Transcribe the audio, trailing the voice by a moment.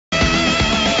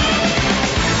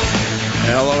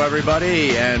Hello,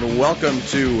 everybody, and welcome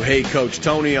to Hey Coach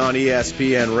Tony on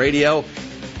ESPN Radio.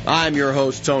 I'm your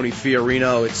host, Tony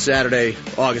Fiorino. It's Saturday,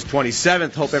 August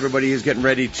 27th. Hope everybody is getting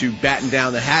ready to batten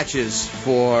down the hatches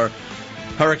for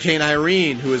Hurricane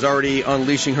Irene, who is already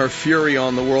unleashing her fury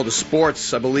on the world of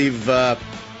sports. I believe the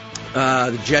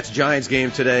Jets-Giants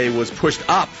game today was pushed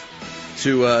up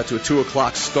to a 2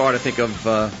 o'clock start. I think it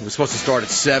was supposed to start at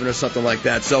 7 or something like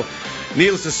that. So,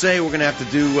 needless to say, we're going to have to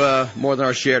do more than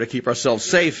our share to keep ourselves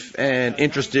safe and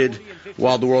interested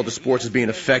while the world of sports is being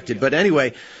affected. But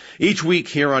anyway, each week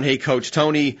here on Hey Coach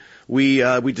Tony, we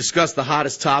discuss the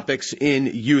hottest topics in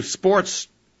youth sports.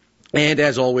 And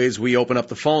as always, we open up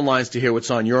the phone lines to hear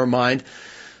what's on your mind.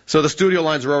 So the studio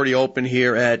lines are already open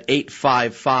here at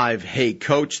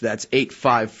 855-HEY-COACH. That's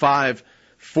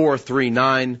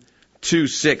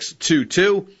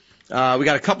 855-439-2622. We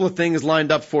got a couple of things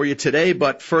lined up for you today,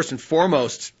 but first and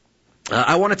foremost,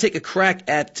 I want to take a crack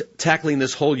at tackling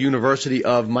this whole University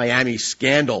of Miami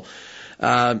scandal.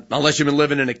 Unless you've been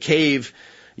living in a cave,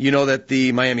 you know that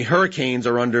the Miami Hurricanes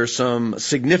are under some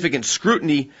significant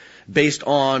scrutiny based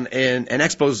on an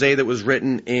expose that was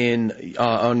written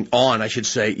on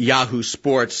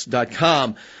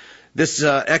yahoosports.com. This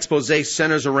expose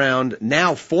centers around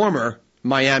now former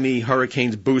Miami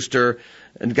Hurricanes booster,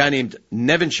 a guy named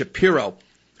Nevin Shapiro,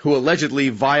 who allegedly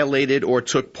violated or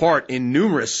took part in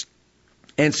numerous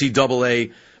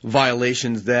NCAA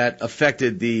violations that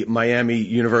affected the Miami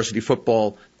University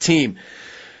football team.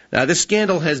 Now, this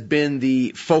scandal has been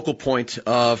the focal point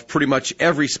of pretty much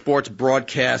every sports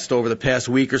broadcast over the past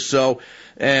week or so,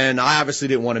 and I obviously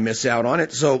didn't want to miss out on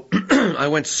it, so I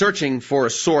went searching for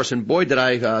a source, and boy, did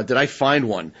I find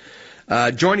one.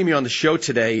 Joining me on the show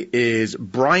today is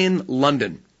Brian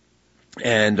London.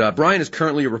 And Brian is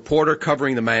currently a reporter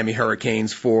covering the Miami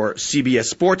Hurricanes for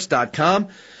CBSSports.com,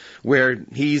 where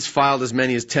he's filed as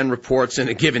many as 10 reports in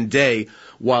a given day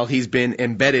while he's been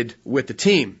embedded with the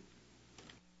team.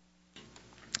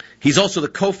 He's also the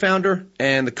co-founder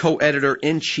and the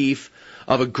co-editor-in-chief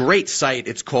of a great site.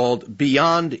 It's called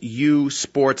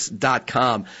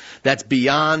BeyondUSports.com. That's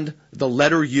Beyond the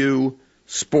letter U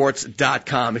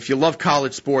sports.com. If you love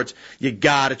college sports, you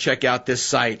got to check out this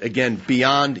site. Again,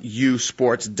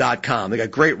 BeyondUSports.com. They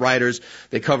got great writers.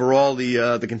 They cover all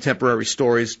the contemporary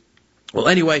stories. Well,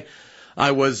 anyway,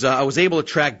 I was able to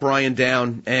track Brian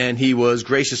down, and he was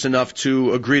gracious enough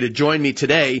to agree to join me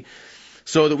today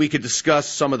so that we could discuss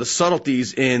some of the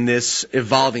subtleties in this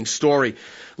evolving story.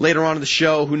 Later on in the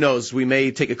show, who knows, we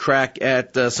may take a crack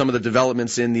at some of the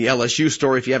developments in the LSU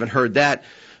story. If you haven't heard that,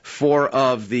 4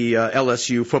 of the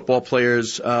LSU football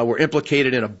players were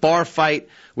implicated in a bar fight,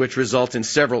 which resulted in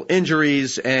several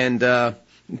injuries, and 2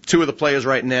 of the players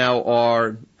right now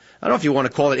are, I don't know if you want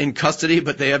to call it in custody,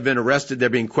 but they have been arrested.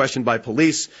 They're being questioned by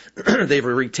police. They've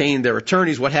retained their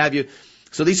attorneys, what have you.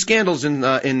 So these scandals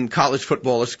in college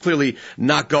football is clearly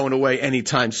not going away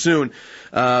anytime soon.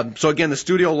 So again, the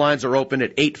studio lines are open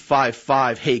at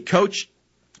 855-HEY-COACH.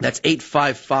 That's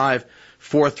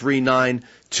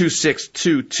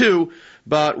 855-439-2622.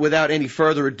 But without any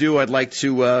further ado, I'd like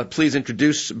to please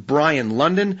introduce Brian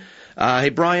London. Hey,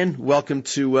 Brian, welcome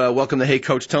to Hey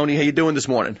Coach Tony. How you doing this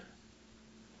morning?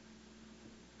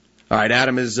 All right,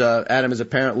 Adam is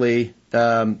apparently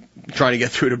trying to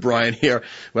get through to Brian here.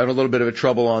 We're having a little bit of a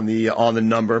trouble on the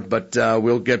number, but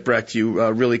we'll get back to you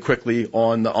really quickly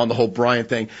on the whole Brian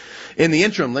thing. In the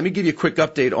interim, let me give you a quick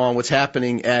update on what's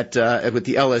happening with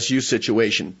the LSU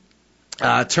situation.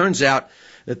 Turns out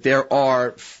that there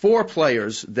are 4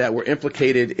 players that were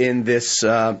implicated in this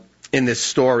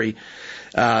story.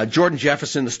 Jordan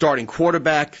Jefferson, the starting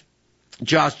quarterback,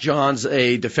 Josh Johns,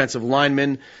 a defensive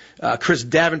lineman, Chris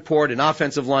Davenport, an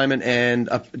offensive lineman, and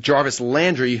Jarvis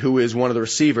Landry, who is one of the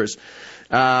receivers.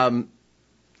 Like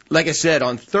I said,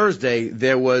 on Thursday,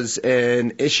 there was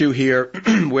an issue here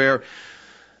where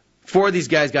 4 of these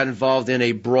guys got involved in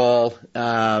a brawl.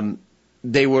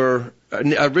 They were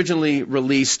originally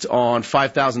released on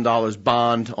 $5,000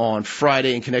 bond on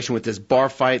Friday in connection with this bar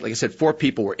fight. Like I said, 4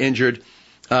 people were injured.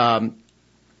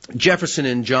 Jefferson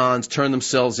and Johns turned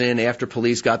themselves in after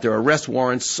police got their arrest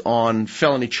warrants on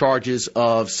felony charges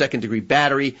of second-degree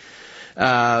battery.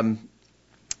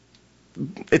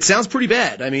 It sounds pretty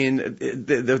bad. I mean,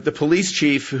 the police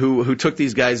chief who took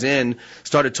these guys in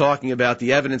started talking about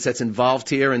the evidence that's involved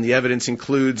here, and the evidence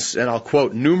includes, and I'll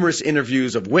quote, numerous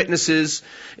interviews of witnesses,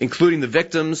 including the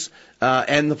victims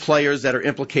and the players that are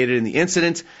implicated in the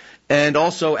incident. And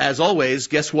also, as always,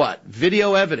 guess what?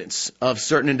 Video evidence of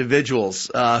certain individuals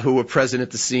who were present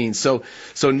at the scene. So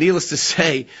needless to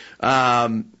say,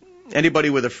 anybody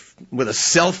with a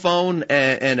cell phone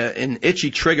and an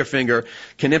itchy trigger finger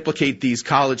can implicate these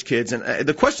college kids. And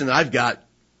the question that I've got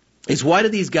is, why do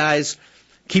these guys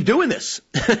keep doing this?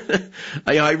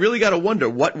 I really got to wonder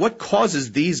what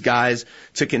causes these guys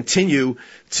to continue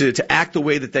to act the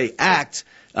way that they act,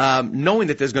 knowing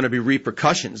that there's going to be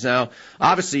repercussions. Now,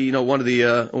 obviously, one of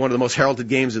the most heralded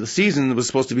games of the season was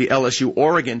supposed to be LSU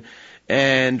Oregon,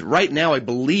 and right now I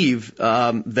believe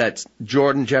that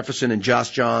Jordan Jefferson and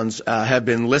Josh Johns have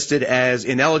been listed as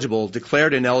ineligible,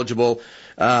 declared ineligible,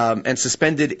 and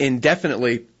suspended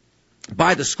indefinitely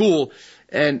by the school.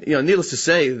 And needless to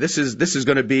say, this is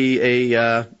going to be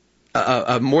a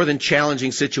more than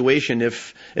challenging situation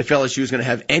if LSU is going to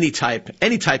have any type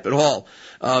at all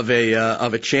of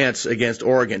a chance against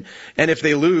Oregon. And if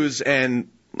they lose, and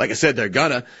like I said, they're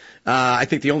gonna, I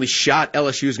think the only shot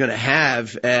LSU is going to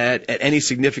have at any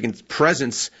significant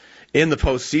presence in the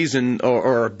postseason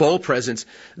or bowl presence,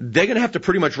 they're going to have to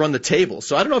pretty much run the table.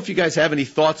 So I don't know if you guys have any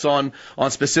thoughts on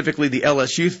specifically the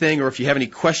LSU thing, or if you have any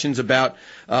questions about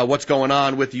what's going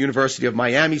on with the University of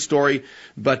Miami story.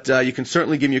 But you can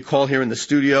certainly give me a call here in the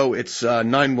studio. It's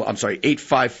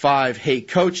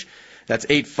 855-HEY-COACH. That's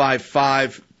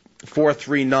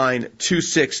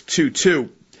 855-439-2622.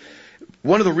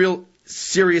 One of the real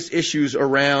serious issues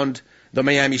around the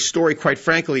Miami story, quite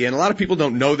frankly, and a lot of people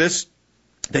don't know this.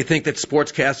 They think that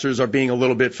sportscasters are being a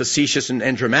little bit facetious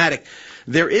and dramatic.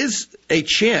 There is a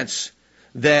chance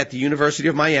that the University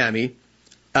of Miami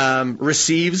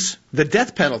receives the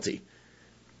death penalty.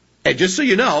 And just so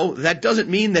you know, that doesn't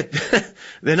mean that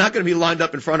they're not going to be lined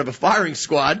up in front of a firing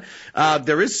squad.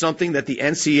 There is something that the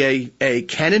NCAA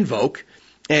can invoke,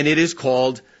 and it is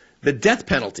called the death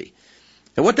penalty.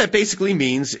 And what that basically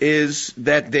means is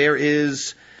that there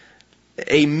is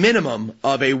a minimum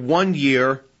of a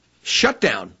 1-year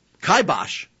shutdown,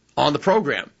 kibosh, on the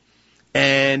program.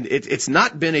 And it's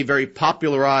not been a very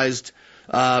popularized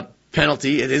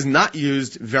penalty. It is not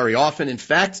used very often. In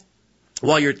fact,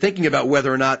 while you're thinking about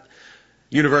whether or not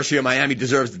University of Miami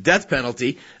deserves the death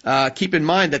penalty, keep in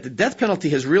mind that the death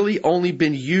penalty has really only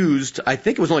been used, I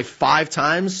think it was only 5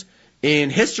 times in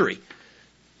history.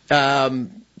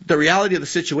 The reality of the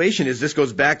situation is this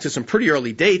goes back to some pretty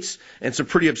early dates and some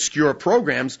pretty obscure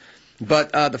programs,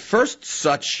 but the first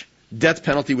such death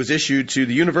penalty was issued to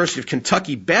the University of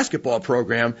Kentucky basketball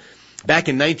program back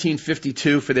in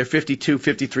 1952 for their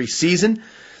 52-53 season.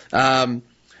 The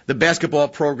basketball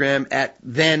program at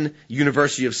then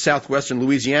University of Southwestern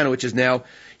Louisiana, which is now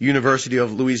University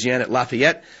of Louisiana at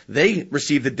Lafayette, they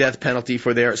received the death penalty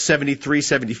for their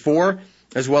 73-74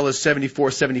 as well as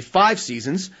 74-75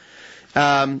 seasons.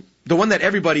 The one that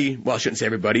everybody, well, I shouldn't say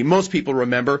everybody, most people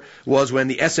remember was when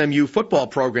the SMU football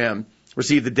program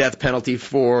received the death penalty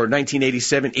for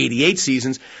 1987-88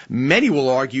 seasons. Many will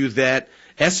argue that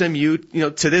SMU,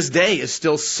 to this day, is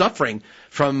still suffering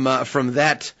from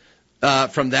that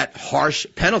harsh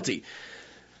penalty.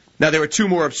 Now, there were 2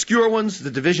 more obscure ones.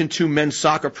 The Division II men's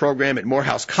soccer program at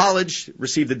Morehouse College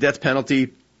received the death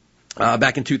penalty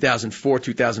back in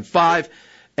 2004-2005,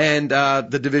 and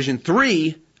the Division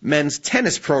III men's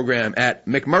tennis program at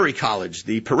McMurray College,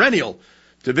 the perennial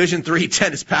Division III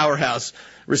tennis powerhouse,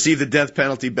 received the death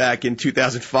penalty back in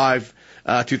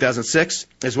 2005-2006,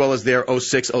 as well as their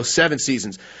 06-07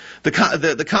 seasons.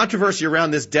 The controversy around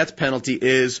this death penalty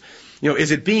is,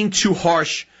 is it being too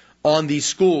harsh on these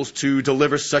schools to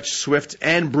deliver such swift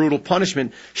and brutal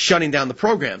punishment, shutting down the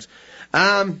programs?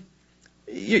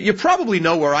 You probably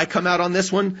know where I come out on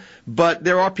this one, but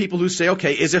there are people who say,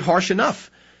 okay, is it harsh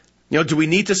enough? Do we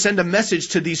need to send a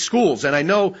message to these schools? And I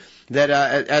know that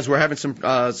as we're having some,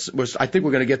 I think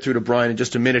we're going to get through to Brian in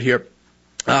just a minute here.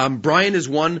 Brian is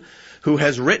one who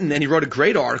has written, and he wrote a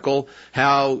great article,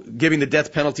 how giving the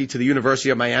death penalty to the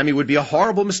University of Miami would be a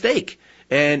horrible mistake.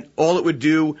 And all it would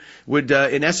do would,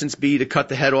 in essence, be to cut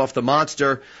the head off the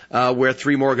monster, where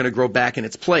 3 more are going to grow back in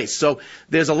its place. So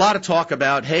there's a lot of talk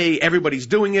about, hey, everybody's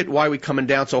doing it. Why are we coming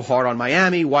down so hard on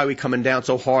Miami? Why are we coming down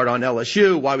so hard on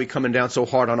LSU? Why are we coming down so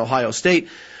hard on Ohio State?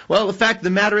 Well, the fact of the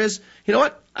matter is, you know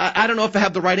what? I don't know if I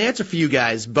have the right answer for you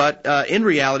guys, but in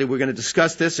reality, we're going to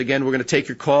discuss this. Again, we're going to take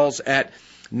your calls at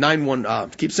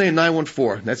keep saying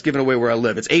 914. That's giving away where I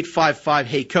live. It's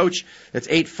 855-HEY-COACH. That's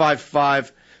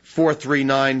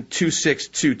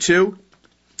 855-439-2622.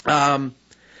 You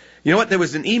know what? There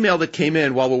was an email that came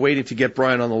in while we're waiting to get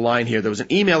Brian on the line here. There was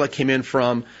an email that came in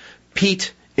from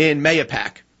Pete in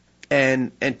Mayapack.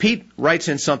 And Pete writes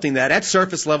in something that at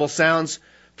surface level sounds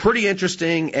pretty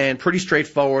interesting and pretty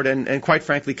straightforward and quite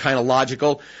frankly kind of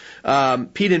logical.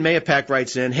 Pete in Mayapack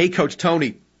writes in, "Hey, Coach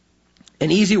Tony,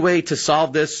 an easy way to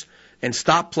solve this and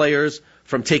stop players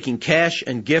from taking cash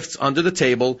and gifts under the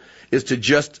table is to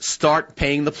just start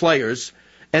paying the players,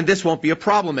 and this won't be a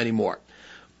problem anymore.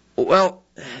 Well,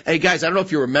 hey guys, I don't know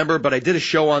if you remember, but I did a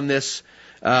show on this.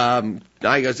 I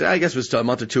guess it was a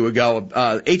month or two ago.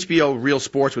 HBO Real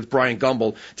Sports with Brian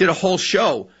Gumbel did a whole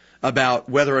show about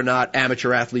whether or not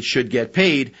amateur athletes should get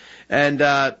paid. And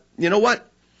you know what?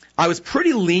 I was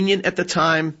pretty lenient at the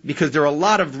time because there are a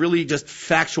lot of really just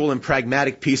factual and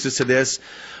pragmatic pieces to this.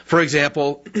 For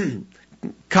example,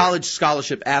 college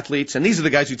scholarship athletes, and these are the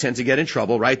guys who tend to get in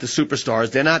trouble, right? The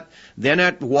superstars. They're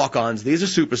not walk-ons. These are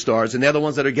superstars, and they're the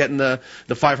ones that are getting the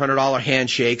 $500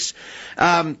 handshakes.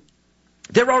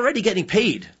 They're already getting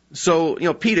paid. So,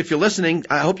 Pete, if you're listening,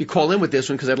 I hope you call in with this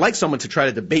one because I'd like someone to try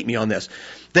to debate me on this.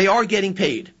 They are getting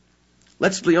paid.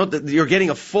 You're getting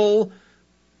a full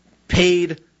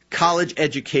paid college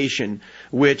education,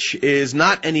 which is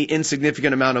not any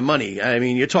insignificant amount of money. I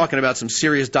mean, you're talking about some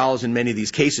serious dollars in many of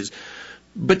these cases.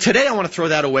 But today I want to throw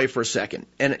that away for a second,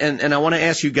 and I want to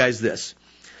ask you guys this.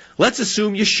 Let's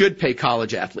assume you should pay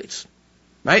college athletes,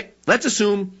 right? Let's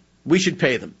assume we should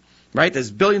pay them, right?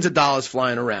 There's billions of dollars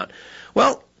flying around.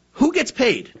 Well, who gets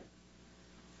paid?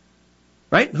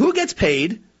 Right? Who gets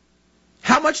paid?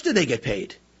 How much do they get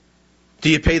paid? Do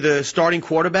you pay the starting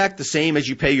quarterback the same as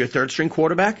you pay your third-string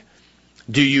quarterback?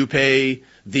 Do you pay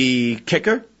the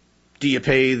kicker? Do you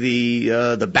pay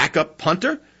the backup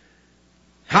punter?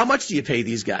 How much do you pay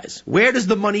these guys? Where does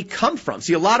the money come from?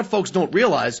 See, a lot of folks don't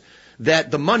realize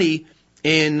that the money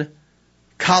in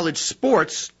college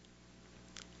sports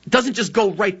doesn't just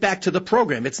go right back to the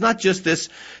program. It's not just this,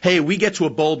 hey, we get to a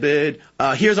bowl bid,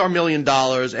 here's our $1 million,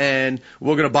 and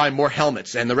we're going to buy more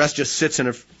helmets, and the rest just sits in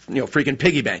a freaking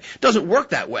piggy bank. It doesn't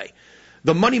work that way.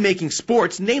 The money-making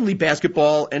sports, namely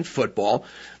basketball and football,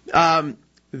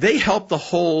 they help the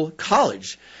whole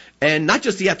college. And not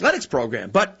just the athletics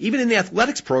program, but even in the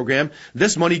athletics program,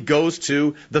 this money goes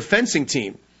to the fencing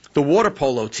team, the water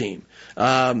polo team,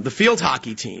 the field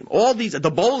hockey team,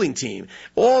 the bowling team,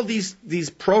 all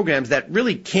these programs that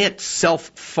really can't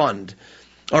self-fund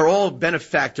are all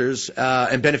benefactors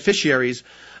and beneficiaries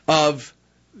of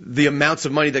the amounts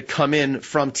of money that come in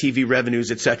from TV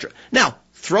revenues, etc. Now,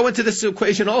 throw into this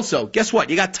equation also, guess what?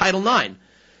 You got Title IX.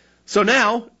 So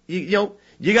now, you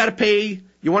got to pay,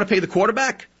 you want to pay the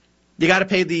quarterback? You got to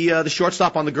pay the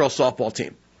shortstop on the girls' softball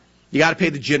team. You got to pay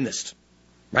the gymnast,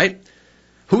 right?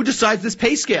 Who decides this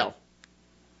pay scale?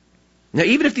 Now,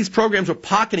 even if these programs were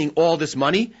pocketing all this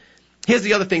money, here's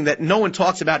the other thing that no one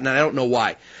talks about, and I don't know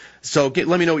why. So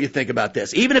let me know what you think about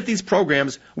this. Even if these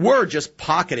programs were just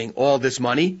pocketing all this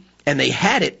money, and they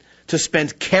had it to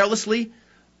spend carelessly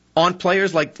on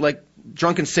players like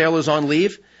drunken sailors on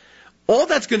leave, all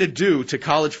that's going to do to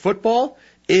college football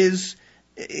is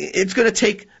it's going to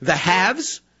take the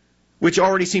haves, which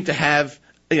already seem to have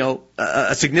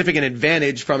a significant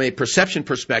advantage from a perception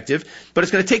perspective, but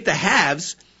it's going to take the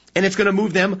haves and it's going to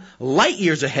move them light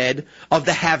years ahead of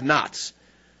the have-nots.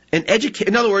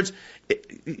 In other words,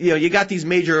 you got these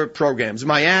major programs,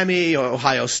 Miami,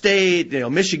 Ohio State,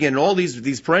 Michigan, and all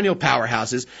these perennial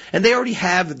powerhouses, and they already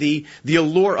have the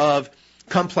allure of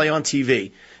come play on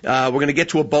TV. We're going to get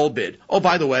to a bowl bid. Oh,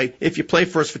 by the way, if you play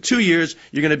for us for 2 years,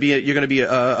 you're going to be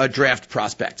a draft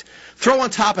prospect. Throw on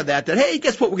top of that, hey,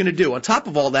 guess what we're going to do? On top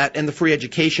of all that and the free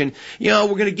education, we're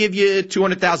going to give you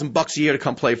 $200,000 a year to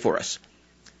come play for us.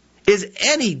 Is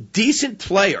any decent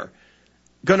player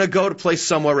going to go to play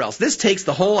somewhere else? This takes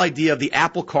the whole idea of the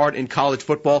apple cart in college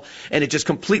football, and it just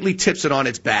completely tips it on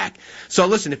its back. So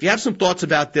listen, if you have some thoughts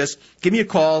about this, give me a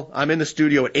call. I'm in the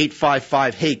studio at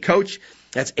 855-HEY-COACH.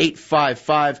 That's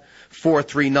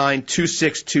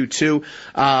 855-439-2622.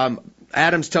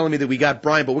 Adam's telling me that we got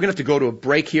Brian, but we're going to have to go to a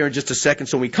break here in just a second.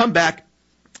 So when we come back,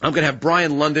 I'm going to have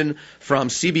Brian London from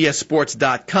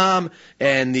CBSSports.com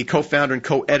and the co-founder and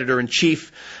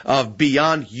co-editor-in-chief of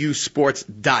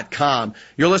BeyondUSports.com.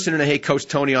 You're listening to Hey Coach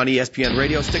Tony on ESPN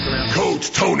Radio. Stick around. Coach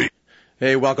Tony.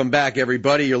 Hey, welcome back,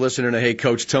 everybody. You're listening to Hey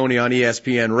Coach Tony on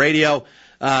ESPN Radio.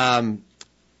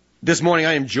 This morning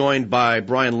I am joined by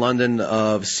Brian London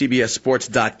of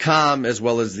CBSSports.com as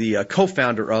well as the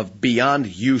co-founder of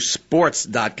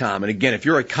BeyondUSports.com. And again, if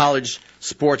you're a college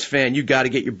sports fan, you got to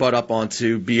get your butt up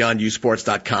onto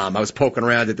BeyondUSports.com. I was poking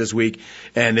around it this week,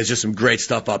 and there's just some great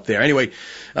stuff up there. Anyway,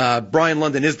 Brian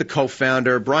London is the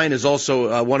co-founder. Brian is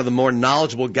also one of the more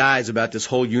knowledgeable guys about this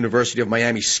whole University of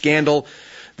Miami scandal.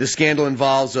 This scandal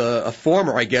involves a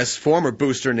former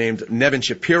booster named Nevin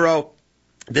Shapiro.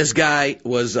 This guy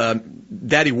was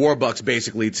Daddy Warbucks,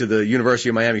 basically, to the University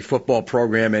of Miami football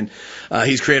program, and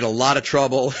he's created a lot of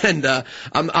trouble. And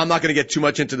I'm not going to get too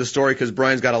much into the story because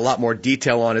Brian's got a lot more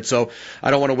detail on it, so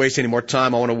I don't want to waste any more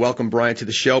time. I want to welcome Brian to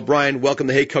the show. Brian, welcome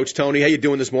to Hey Coach Tony. How you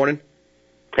doing this morning?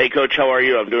 Hey, Coach, how are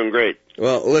you? I'm doing great.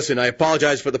 Well, listen, I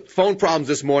apologize for the phone problems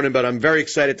this morning, but I'm very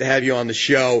excited to have you on the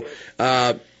show.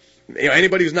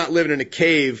 Anybody who's not living in a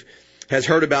cave has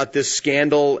heard about this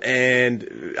scandal,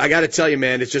 and I got to tell you,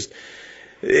 man,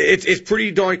 it's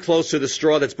pretty darn close to the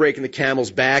straw that's breaking the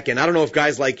camel's back. And I don't know if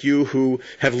guys like you who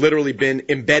have literally been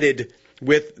embedded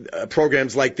with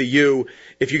programs like the U,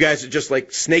 if you guys are just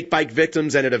like snake bite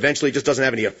victims and it eventually just doesn't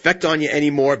have any effect on you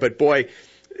anymore. But boy,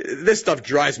 this stuff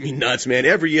drives me nuts, man.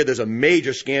 Every year there's a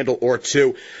major scandal or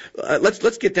two.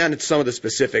 Let's get down into some of the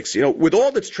specifics. With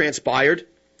all that's transpired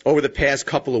over the past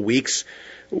couple of weeks,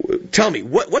 tell me,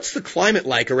 what's the climate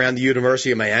like around the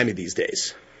University of Miami these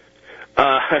days?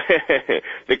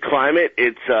 The climate,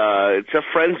 it's a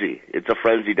frenzy. It's a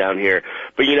frenzy down here.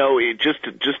 But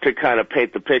just to kind of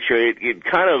paint the picture, it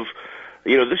kind of,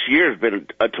 this year has been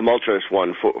a tumultuous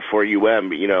one for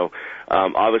UM.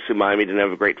 Obviously Miami didn't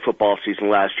have a great football season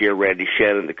last year. Randy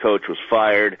Shannon, the coach, was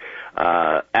fired.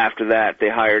 After that, they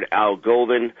hired Al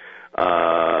Golden.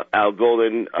 Al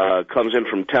Golden comes in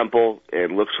from Temple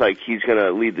and looks like he's going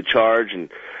to lead the charge and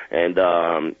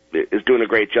is doing a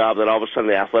great job. Then all of a sudden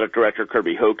the athletic director,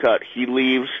 Kirby Hocutt, he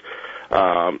leaves.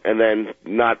 And then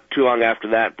not too long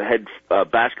after that, the head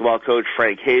basketball coach,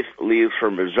 Frank Haith, leaves for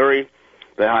Missouri.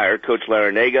 They hired Coach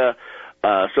Larinaga.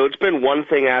 So it's been one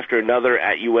thing after another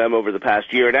at UM over the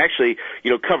past year. And actually,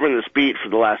 covering this beat for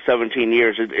the last 17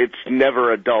 years, it's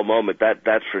never a dull moment.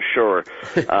 That's for sure.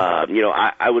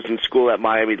 I was in school at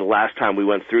Miami the last time we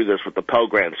went through this with the Pell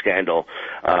Grant scandal.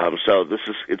 So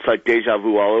it's like deja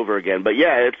vu all over again. But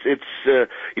yeah,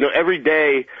 it's every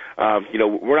day,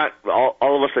 we're not,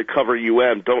 all of us that cover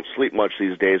UM don't sleep much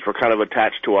these days. We're kind of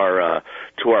attached to our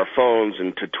phones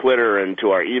and to Twitter and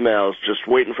to our emails, just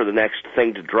waiting for the next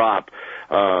thing to drop.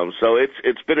 So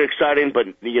it's been exciting, but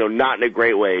not in a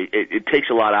great way. It takes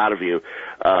a lot out of you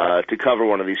to cover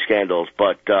one of these scandals.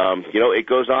 But it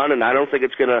goes on, and I don't think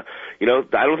it's gonna. I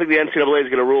don't think the NCAA is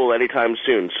going to rule anytime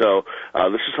soon. So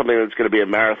this is something that's going to be a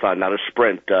marathon, not a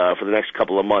sprint, for the next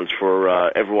couple of months for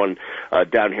everyone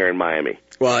down here in Miami.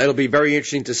 Well, it'll be very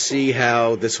interesting to see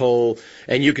how this whole,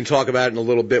 and you can talk about it in a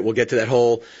little bit. We'll get to that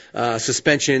whole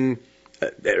suspension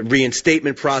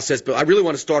reinstatement process, but I really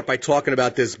want to start by talking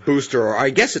about this booster, or I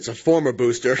guess it's a former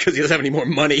booster because he doesn't have any more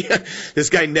money.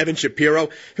 This guy Nevin Shapiro.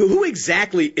 Who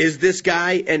exactly is this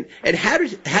guy, and how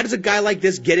does a guy like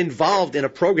this get involved in a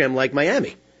program like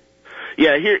Miami?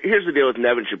 Yeah, here's the deal with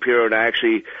Nevin Shapiro, and I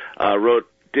actually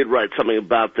did write something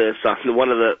about this on one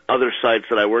of the other sites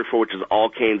that I work for, which is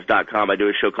allcanes.com. I do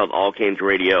a show called All Canes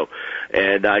Radio,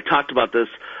 and I talked about this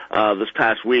this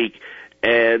past week.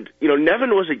 And,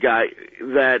 Nevin was a guy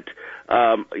that,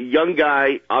 a young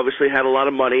guy, obviously had a lot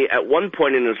of money. At one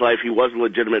point in his life, he was a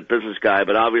legitimate business guy,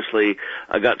 but obviously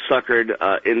got suckered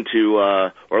into,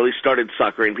 or at least started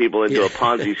suckering people into a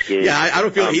Ponzi scheme. Yeah, I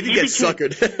don't feel he did get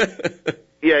suckered.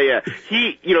 Yeah.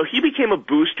 He became a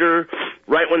booster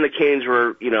right when the Canes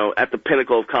were, at the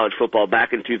pinnacle of college football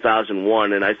back in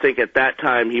 2001. And I think at that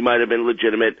time he might have been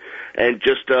legitimate. And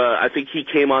just, I think he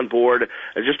came on board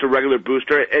as just a regular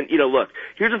booster. And, look,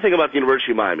 here's the thing about the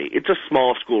University of Miami. It's a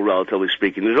small school, relatively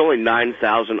speaking. There's only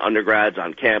 9,000 undergrads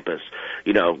on campus,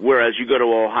 whereas you go to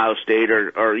Ohio State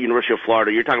or University of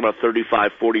Florida, you're talking about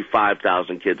 35,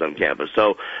 45,000 kids on campus.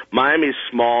 So Miami's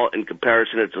small in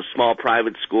comparison. It's a small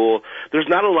private school. There's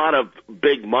not a lot of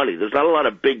big money. There's not a lot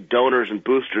of big donors and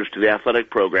boosters to the athletic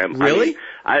program. Really?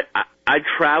 I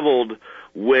traveled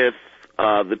with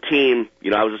the team.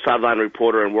 I was a sideline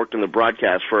reporter and worked in the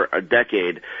broadcast for a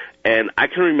decade, and I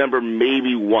can remember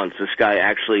maybe once this guy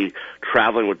actually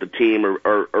traveling with the team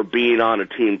or being on a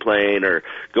team plane or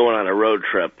going on a road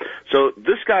trip. So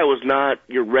this guy was not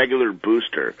your regular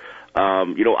booster.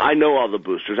 I know all the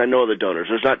boosters. I know all the donors.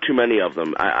 There's not too many of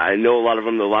them. I know a lot of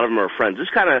them. A lot of them are friends. This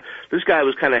guy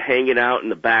was kind of hanging out in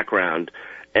the background,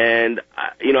 and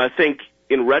I think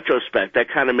in retrospect that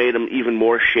kind of made him even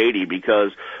more shady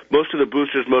because most of the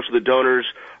boosters, most of the donors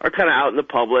are kind of out in the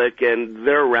public and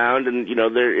they're around, and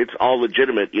it's all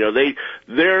legitimate.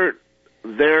 Their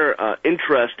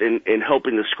interest in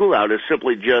helping the school out is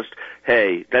simply just,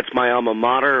 hey, that's my alma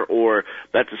mater, or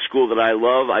that's a school that I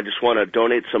love. I just want to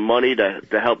donate some money to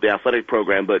help the athletic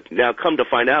program. But now come to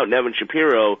find out, Nevin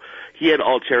Shapiro, he had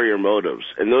ulterior motives,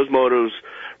 and those motives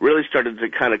really started to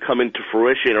kind of come into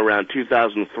fruition around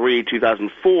 2003,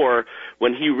 2004,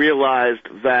 when he realized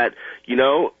that,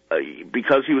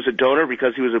 because he was a donor,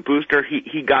 because he was a booster,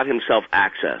 he got himself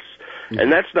access.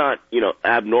 And that's not,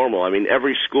 abnormal. I mean,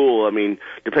 every school,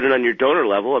 depending on your donor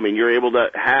level, you're able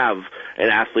to have an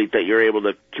athlete that you're able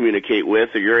to communicate with,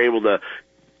 or you're able to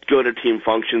go to team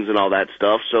functions and all that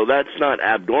stuff. So that's not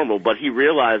abnormal. But he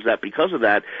realized that because of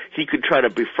that, he could try to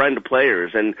befriend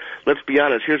players. And let's be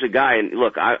honest, here's a guy, and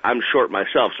look, I'm short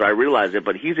myself, so I realize it,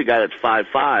 but he's a guy that's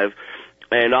 5'5",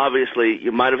 and obviously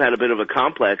you might have had a bit of a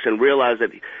complex and realized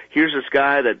that here's this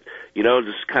guy that,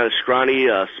 this kind of scrawny,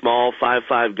 small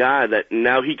 5'5" guy that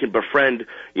now he can befriend,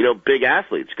 big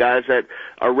athletes, guys that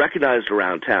are recognized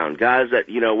around town, guys that,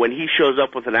 when he shows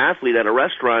up with an athlete at a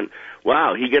restaurant,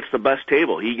 wow, he gets the best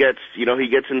table. He gets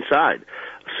inside.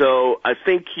 So I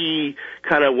think he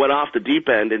kind of went off the deep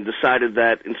end and decided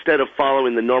that instead of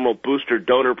following the normal booster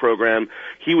donor program,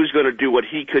 he was going to do what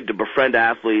he could to befriend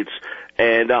athletes.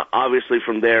 And obviously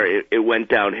from there, it went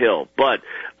downhill. But,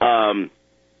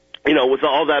 with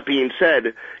all that being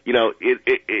said,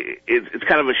 it's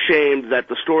kind of a shame that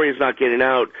the story is not getting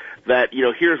out that,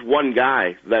 here's one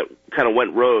guy that kind of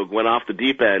went rogue, went off the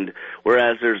deep end,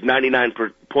 whereas there's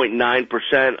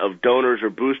 99.9% of donors or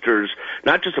boosters,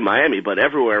 not just in Miami, but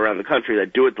everywhere around the country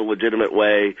that do it the legitimate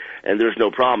way and there's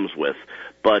no problems with.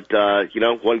 But,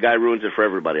 one guy ruins it for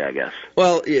everybody, I guess.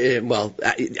 Well,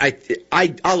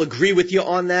 I'll agree with you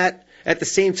on that. At the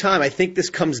same time, I think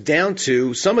some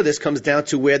of this comes down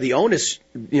to where the onus,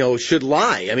 should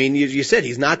lie. I mean, you said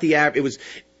he's not the average.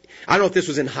 I don't know if this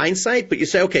was in hindsight, but you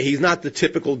say, okay, he's not the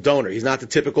typical donor. He's not the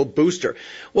typical booster.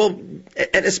 Well,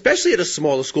 and especially at a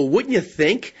smaller school, wouldn't you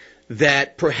think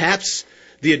that perhaps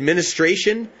the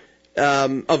administration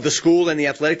of the school and the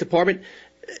athletic department,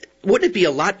 wouldn't it be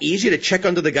a lot easier to check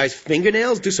under the guy's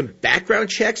fingernails, do some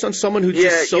background checks on someone who's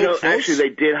just so close? Actually, they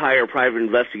did hire a private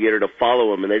investigator to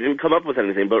follow him, and they didn't come up with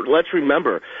anything. But let's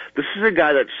remember, this is a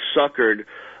guy that suckered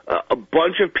a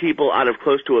bunch of people out of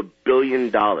close to $1 billion.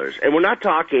 And we're not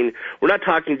talking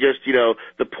just,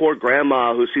 the poor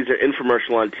grandma who sees an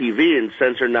infomercial on TV and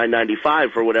sends her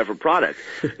 $9.95 for whatever product.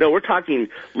 No, we're talking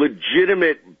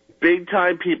legitimate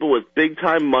big-time people with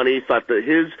big-time money thought that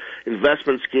his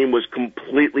investment scheme was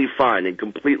completely fine and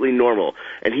completely normal,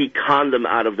 and he conned them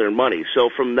out of their money. So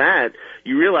from that,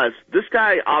 you realize this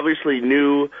guy obviously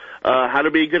knew how to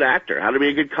be a good actor, how to be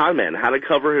a good con man, how to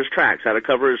cover his tracks, how to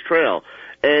cover his trail.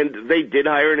 And they did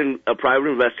hire a private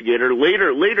investigator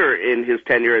later in his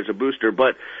tenure as a booster,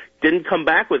 but didn't come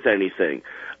back with anything.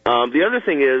 The other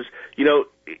thing is,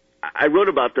 I wrote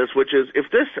about this, which is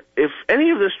if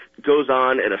any of this goes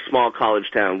on in a small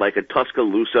college town like a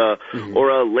Tuscaloosa or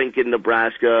a Lincoln,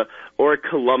 Nebraska, or a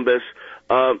Columbus,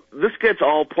 this gets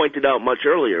all pointed out much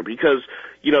earlier because,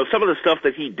 some of the stuff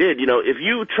that he did, if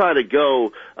you try to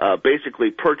go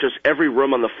basically purchase every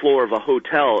room on the floor of a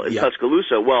hotel in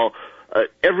Tuscaloosa, well,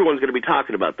 everyone's going to be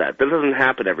talking about that. That doesn't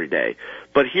happen every day.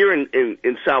 But here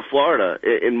in South Florida,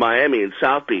 in Miami, in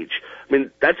South Beach,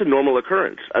 that's a normal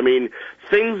occurrence.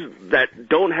 Things that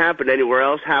don't happen anywhere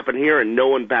else happen here, and no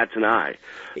one bats an eye.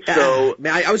 So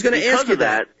I was going to ask you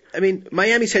that.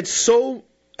 Miami's had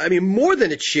more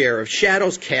than its share of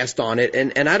shadows cast on it,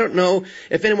 and I don't know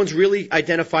if anyone's really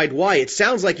identified why. It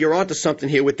sounds like you're onto something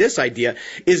here with this idea.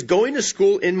 Is going to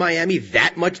school in Miami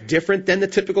that much different than the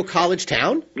typical college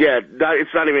town? Yeah,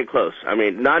 it's not even close.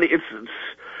 It's not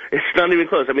even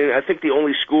close. I think the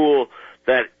only school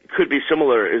that could be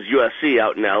similar is USC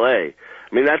out in L.A.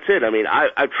 That's it.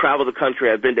 I've traveled the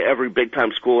country. I've been to every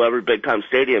big-time school, every big-time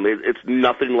stadium. It's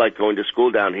nothing like going to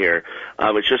school down here.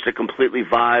 It's just a completely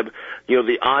vibe.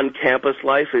 The on-campus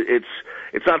life,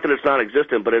 it's not that it's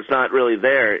non-existent, but it's not really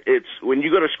there. It's when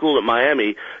you go to school at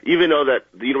Miami, even though that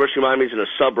the University of Miami is in a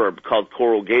suburb called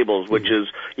Coral Gables, which is,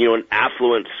 an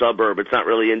affluent suburb. It's not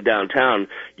really in downtown.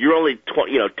 You're only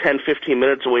 10, 15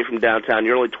 minutes away from downtown.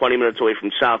 You're only 20 minutes away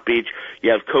from South Beach.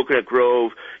 You have Coconut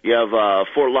Grove. You have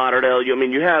Fort Lauderdale.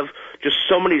 You have just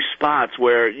so many spots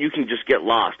where you can just get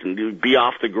lost and be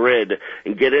off the grid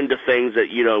and get into things that,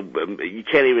 you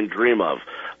can't even dream of.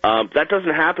 That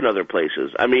doesn't happen other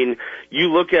places. You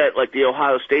look at, like, the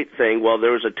Ohio State thing, well,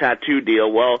 there was a tattoo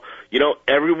deal. Well,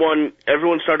 everyone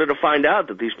started to find out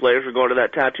that these players were going to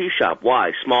that tattoo shop.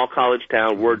 Why? Small college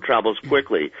town, word travels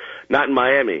quickly. Not in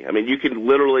Miami. You can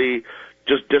literally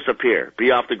just disappear,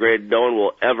 be off the grid. No one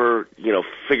will ever,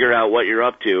 figure out what you're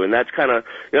up to. And that's kind of,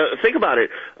 think about it.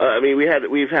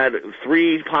 We've had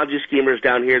 3 Ponzi schemers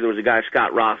down here. There was a guy,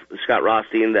 Scott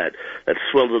Rothstein, that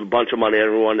swindled a bunch of money at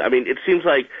everyone. It seems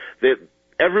like that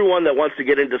everyone that wants to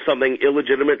get into something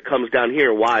illegitimate comes down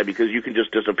here. Why? Because you can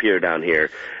just disappear down here,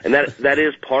 and that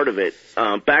is part of it.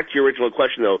 Back to your original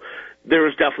question, though, there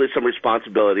was definitely some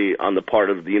responsibility on the part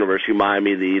of the University of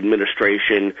Miami, the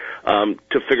administration,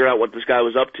 to figure out what this guy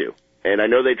was up to. And I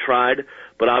know they tried,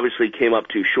 but obviously came up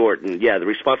too short. And yeah, the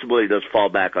responsibility does fall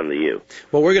back on the U.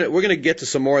 Well, we're gonna get to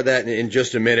some more of that in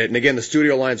just a minute. And again, the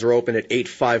studio lines are open at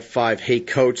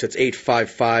 855-HEY-COACH. That's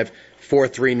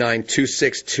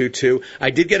 855-439-2622.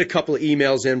 I did get a couple of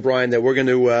emails in, Brian, that we're going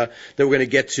to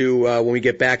get to when we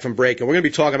get back from break, and we're going to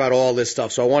be talking about all this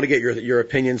stuff. So I want to get your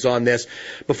opinions on this.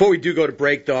 Before we do go to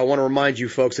break, though, I want to remind you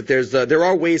folks that there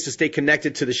are ways to stay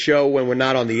connected to the show when we're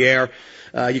not on the air.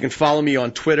 You can follow me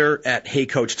on Twitter at Hey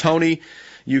Coach Tony.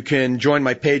 You can join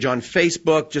my page on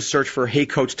Facebook. Just search for Hey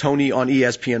Coach Tony on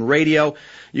ESPN Radio.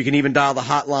 You can even dial the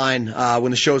hotline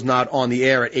when the show's not on the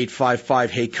air at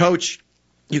 855-HEY-COACH.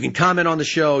 You can comment on the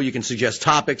show. You can suggest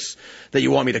topics that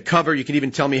you want me to cover. You can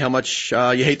even tell me how much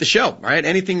you hate the show. All right?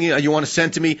 Anything you want to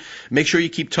send to me, make sure you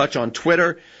keep touch on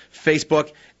Twitter,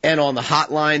 Facebook, and on the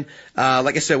hotline.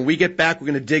 Like I said, when we get back, we're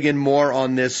going to dig in more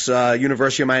on this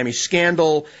University of Miami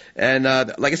scandal. And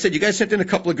like I said, you guys sent in a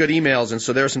couple of good emails, and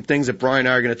so there are some things that Brian and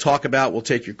I are going to talk about. We'll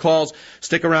take your calls.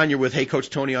 Stick around. You're with Hey Coach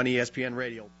Tony on ESPN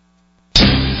Radio.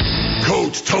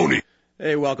 Coach Tony.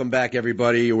 Hey, welcome back,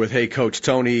 everybody. You're with Hey Coach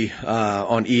Tony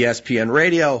on ESPN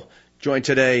Radio. Joined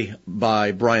today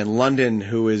by Brian London,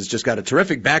 who has just got a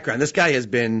terrific background. This guy has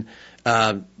been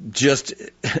just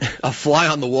a fly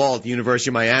on the wall at the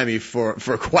University of Miami for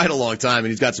quite a long time, and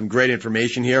he's got some great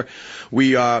information here.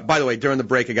 By the way, during the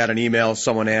break, I got an email.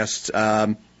 Someone asked,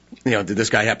 did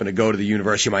this guy happen to go to the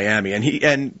University of Miami? And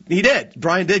he did.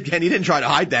 Brian did, and he didn't try to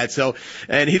hide that. So,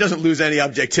 and he doesn't lose any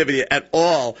objectivity at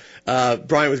all.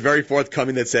 Brian was very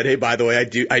forthcoming that said, hey, by the way,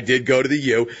 I did go to the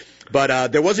U.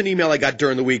 But there was an email I got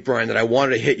during the week, Brian, that I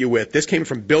wanted to hit you with. This came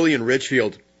from Billy in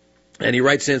Ridgefield, and he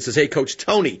writes in and says, hey, Coach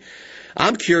Tony,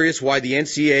 I'm curious why the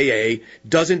NCAA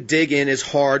doesn't dig in as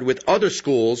hard with other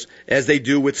schools as they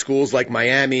do with schools like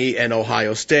Miami and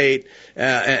Ohio State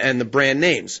and the brand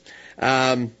names.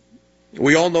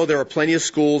 We all know there are plenty of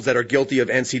schools that are guilty of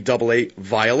NCAA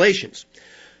violations.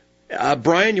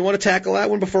 Brian, you want to tackle that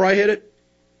one before I hit it?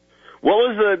 What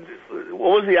was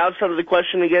the outside of the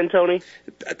question again, Tony?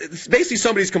 Basically,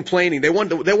 somebody's complaining. They want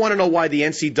to know why the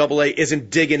NCAA isn't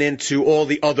digging into all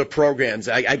the other programs.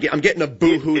 I'm getting a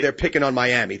boo-hoo. They're picking on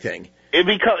Miami thing.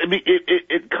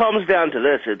 It comes down to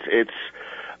this.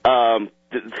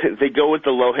 They go with the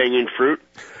low-hanging fruit,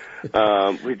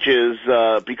 which is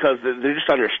because they're just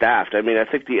understaffed. I mean, I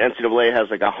think the NCAA has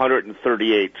like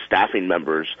 138 staffing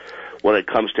members. When it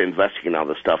comes to investigating all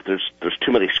this stuff, there's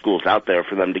too many schools out there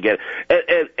for them to get.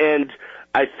 And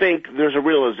I think there's a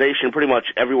realization pretty much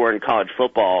everywhere in college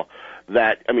football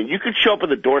that, I mean, you could show up at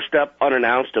the doorstep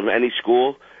unannounced of any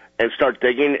school and start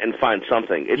digging and find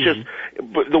something. It's just,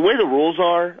 but the way the rules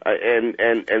are,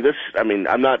 and this, I mean,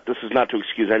 this is not to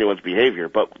excuse anyone's behavior,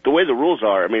 but the way the rules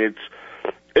are, I mean,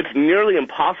 it's nearly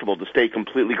impossible to stay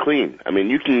completely clean. I mean,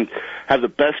 you can have the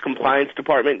best compliance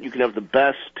department, you can have the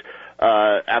best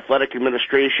athletic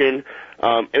administration,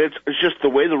 and it's just the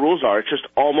way the rules are. It's just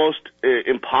almost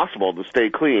impossible to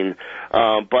stay clean.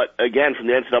 But again, from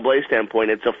the NCAA standpoint,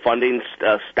 it's a funding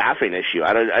staffing issue.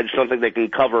 I just don't think they can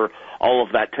cover all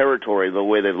of that territory the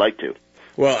way they'd like to.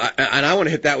 Well, and I want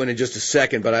to hit that one in just a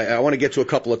second, but I want to get to a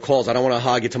couple of calls. I don't want to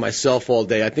hog it to myself all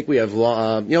day. I think we have,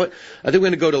 I think we're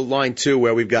going to go to line 2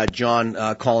 where we've got John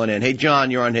calling in. Hey, John,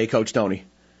 you're on Hey Coach Tony.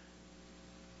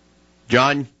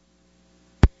 John?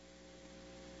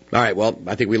 All right, well,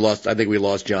 I think we lost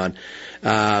John.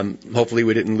 Hopefully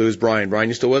we didn't lose Brian. Brian,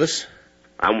 you still with us?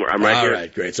 I'm right here. All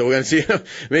right, great. So we're going to see.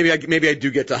 maybe I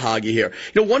do get to hog you here.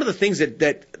 One of the things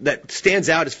that stands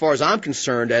out as far as I'm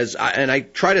concerned, and I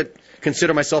try to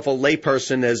consider myself a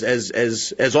layperson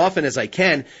as often as I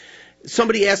can.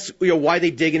 Somebody asks, why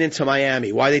they digging into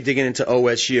Miami? Why they digging into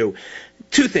OSU?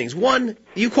 Two things. One,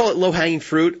 you call it low-hanging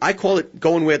fruit. I call it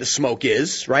going where the smoke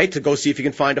is, right, to go see if you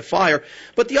can find a fire.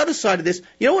 But the other side of this,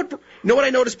 you know what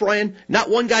I noticed, Brian? Not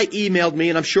one guy emailed me,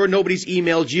 and I'm sure nobody's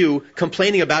emailed you,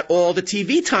 complaining about all the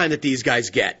TV time that these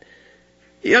guys get.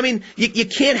 I mean, you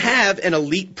can't have an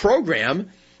elite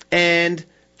program and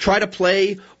try to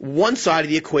play one side of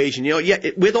the equation.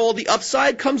 With all the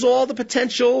upside comes all the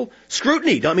potential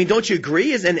scrutiny. I mean, don't you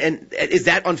agree? And is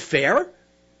that unfair?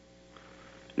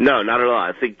 No, not at all.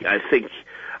 I think there's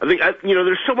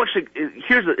so much.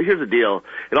 Here's the deal.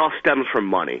 It all stems from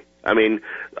money. I mean,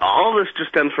 all this just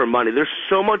stems from money. There's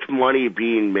so much money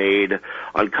being made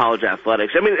on college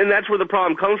athletics. I mean, and that's where the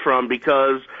problem comes from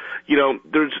because,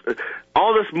 there's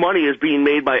all this money is being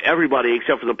made by everybody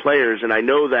except for the players, and I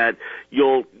know that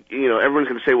everyone's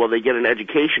going to say, well, they get an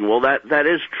education. Well, that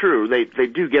is true. They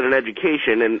do get an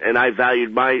education, and I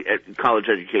valued my college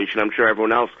education. I'm sure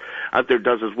everyone else out there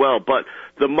does as well. But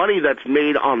the money that's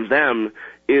made on them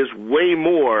is way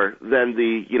more than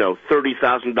the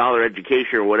 $30,000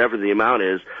 education or whatever the amount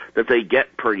is that they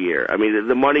get per year. I mean,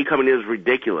 the money coming in is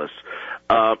ridiculous.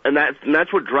 And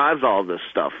that's what drives all of this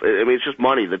stuff. I mean, it's just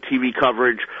money, the TV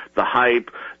coverage, the hype,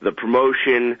 the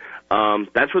promotion.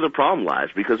 That's where the problem lies,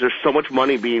 because there's so much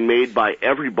money being made by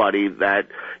everybody that,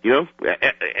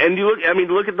 and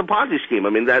look at the Ponzi scheme. I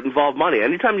mean, that involved money.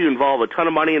 Anytime you involve a ton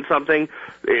of money in something,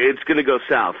 it's going to go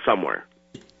south somewhere.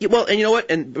 Yeah, well, and you know what?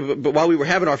 But while we were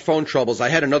having our phone troubles, I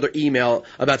had another email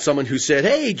about someone who said,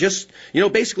 hey, just,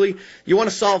 basically, you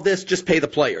want to solve this, just pay the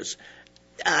players.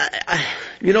 Brian, I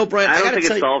don't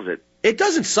think it solves it. It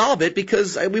doesn't solve it,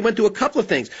 because we went through a couple of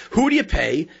things. Who do you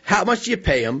pay? How much do you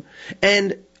pay them?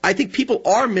 And I think people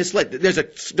are misled.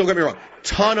 Don't get me wrong,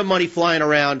 ton of money flying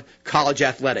around college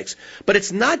athletics. But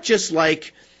it's not just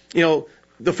like,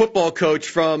 the football coach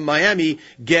from Miami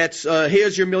gets,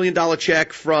 here's your $1 million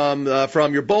check from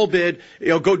your bowl bid,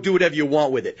 go do whatever you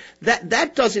want with it.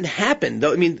 That doesn't happen.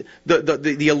 I mean,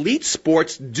 the elite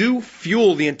sports do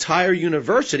fuel the entire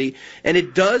university, and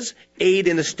it does aid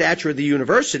in the stature of the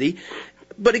university.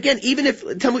 But again,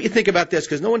 tell me what you think about this,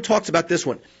 because no one talks about this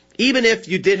one. Even if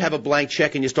you did have a blank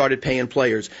check and you started paying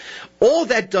players, all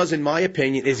that does, in my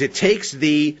opinion, is it takes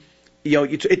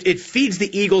it feeds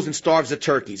the eagles and starves the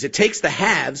turkeys. It takes the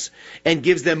haves and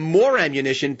gives them more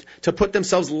ammunition to put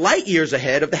themselves light years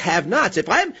ahead of the have-nots. If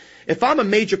I'm a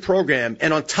major program,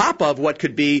 and on top of what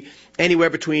could be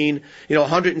anywhere between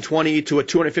 $120,000 to a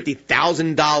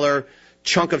 $250,000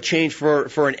 chunk of change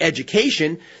for an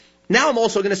education, now I'm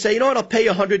also going to say, I'll pay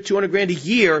 $100,000, $200,000 a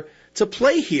year to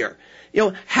play here.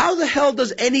 How the hell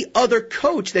does any other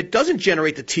coach that doesn't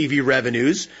generate the TV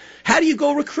revenues, how do you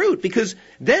go recruit? Because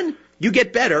then you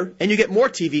get better, and you get more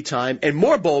TV time, and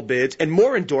more bowl bids, and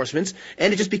more endorsements,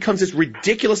 and it just becomes this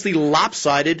ridiculoly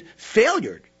lopsided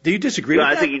failure. Do you disagree with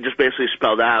that? I think you just basically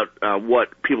spelled out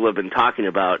what people have been talking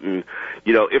about, and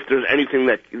if there's anything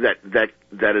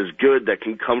that is good that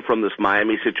can come from this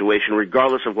Miami situation,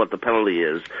 regardless of what the penalty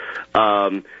is,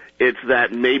 it's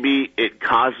that maybe it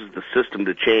causes the system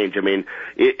to change. I mean,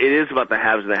 it is about the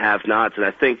haves and the have-nots, and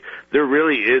I think there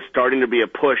really is starting to be a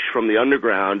push from the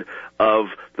underground of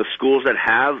the schools that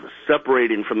have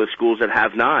separating from the schools that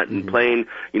have not, and playing,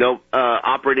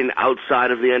 operating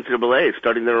outside of the NCAA,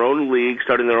 starting their own league,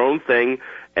 starting their own thing,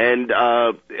 and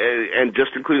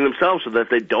just including themselves so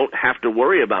that they don't have to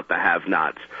worry about the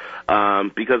have-nots.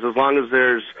 Because as long as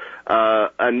there's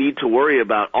a need to worry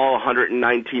about all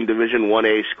 119 Division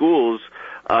 1A schools,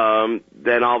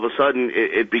 then all of a sudden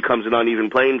it becomes an uneven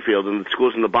playing field, and the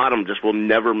schools in the bottom just will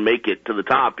never make it to the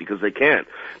top because they can't,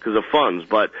 because of funds.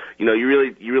 But you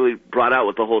really brought out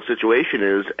what the whole situation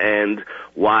is, and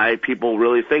why people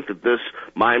really think that this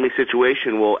Miami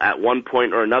situation will at one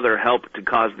point or another help to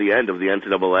cause the end of the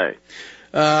NCAA.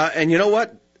 And you know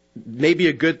what? Maybe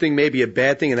a good thing, maybe a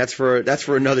bad thing, and that's for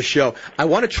another show. I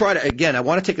want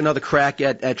to take another crack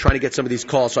at trying to get some of these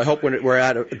calls. So I hope when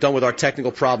we're done with our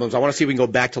technical problems, I want to see if we can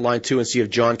go back to line 2 and see if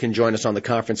John can join us on the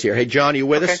conference here. Hey, John, are you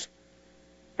with us?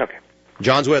 Okay.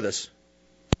 John's with us.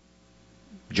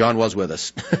 John was with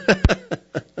us.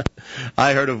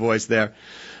 I heard a voice there.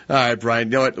 All right,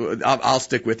 Brian. You know what? I'll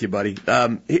stick with you, buddy.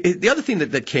 The other thing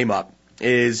that came up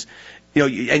is,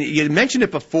 and you mentioned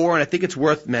it before, and I think it's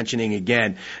worth mentioning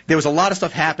again. There was a lot of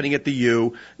stuff happening at the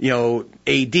U,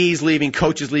 ADs leaving,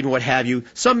 coaches leaving, what have you.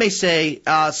 Some may say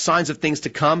signs of things to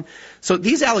come. So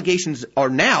these allegations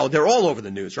they're all over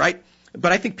the news, right?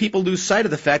 But I think people lose sight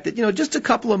of the fact that, just a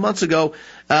couple of months ago,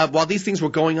 while these things were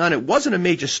going on, it wasn't a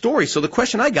major story. So the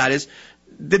question I got is,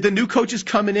 did the new coaches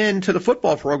coming in to the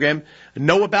football program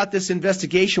know about this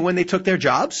investigation when they took their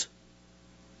jobs?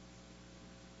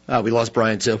 We lost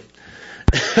Brian, too.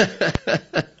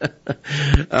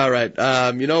 All right.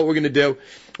 You know what we're going to do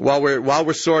while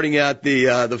we're sorting out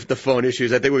the phone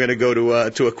issues? I think we're going to go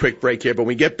to a quick break here. But when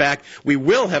we get back, we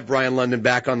will have Brian London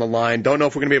back on the line. Don't know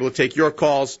if we're going to be able to take your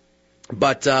calls,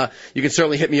 but you can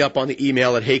certainly hit me up on the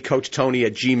email at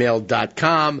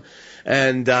heycoachtony@gmail.com.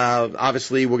 And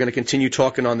obviously, we're going to continue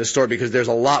talking on this story because there's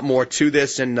a lot more to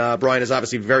this, and Brian is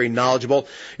obviously very knowledgeable.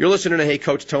 You're listening to Hey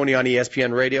Coach Tony on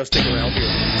ESPN Radio. Stick around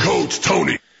here. Coach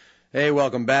Tony. Hey,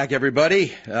 welcome back,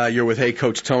 everybody. You're with Hey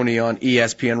Coach Tony on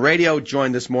ESPN Radio,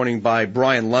 joined this morning by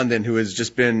Brian London, who has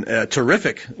just been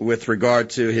terrific with regard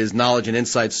to his knowledge and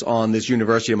insights on this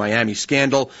University of Miami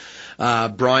scandal.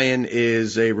 Brian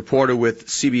is a reporter with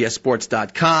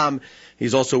CBSSports.com.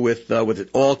 He's also with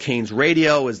All Canes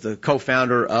Radio, is the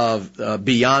co-founder of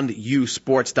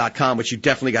BeyondYouSports.com, which you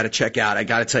definitely got to check out. I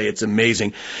got to tell you, it's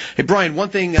amazing. Hey, Brian, one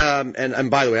thing, and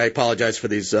by the way, I apologize for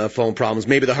these phone problems.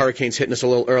 Maybe the hurricane's hitting us a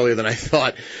little earlier than I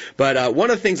thought. But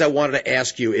one of the things I wanted to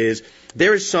ask you is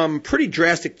there is some pretty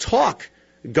drastic talk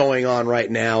going on right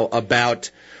now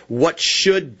about what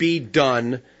should be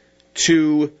done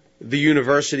to the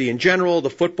university in general, the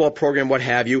football program, what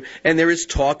have you, and there is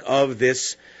talk of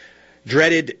this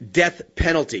dreaded death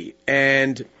penalty.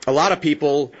 And a lot of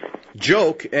people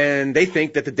joke, and they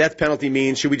think that the death penalty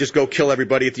means should we just go kill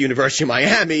everybody at the University of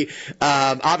Miami?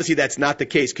 Obviously, that's not the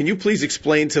case. Can you please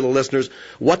explain to the listeners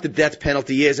what the death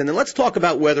penalty is? And then let's talk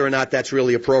about whether or not that's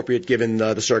really appropriate given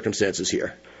the circumstances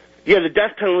here. Yeah, the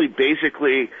death penalty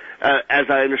basically,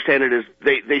 as I understand it, is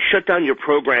they shut down your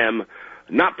program,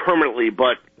 not permanently,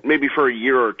 but maybe for a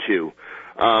year or two.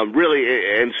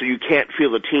 Really, and so you can't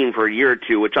feel the team for a year or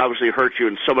two, which obviously hurts you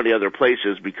in so many other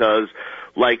places because,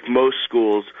 like most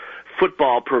schools,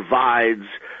 football provides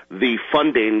the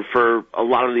funding for a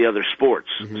lot of the other sports.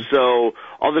 Mm-hmm. So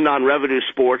all the non-revenue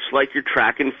sports, like your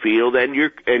track and field and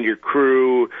your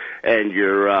crew and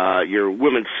your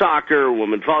women's soccer,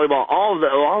 women's volleyball,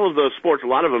 all of those sports, a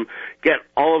lot of them get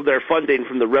all of their funding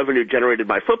from the revenue generated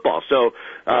by football. So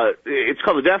it's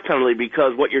called the death penalty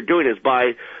because what you're doing is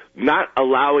by not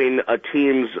allowing a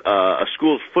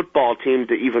school's football team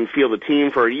to even field the team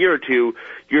for a year or two,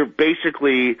 you're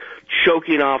basically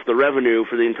choking off the revenue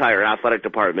for the entire athletic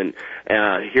department,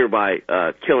 hereby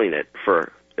killing it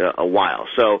for a while.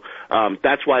 So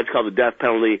that's why it's called the death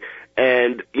penalty.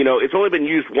 And, it's only been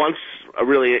used once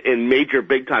really in major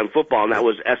big-time football, and that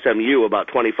was SMU about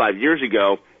 25 years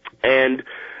ago. And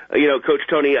Coach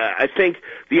Tony, I think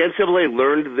the NCAA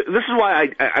learned. This is why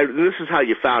this is how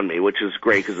you found me, which is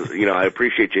great because I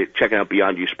appreciate you checking out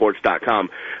BeyondYouSports.com.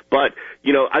 But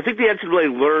I think the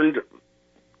NCAA learned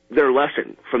their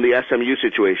lesson from the SMU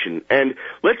situation. And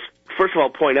let's first of all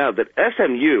point out that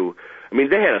SMU,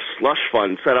 they had a slush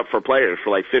fund set up for players for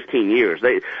like 15 years.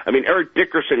 Eric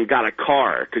Dickerson got a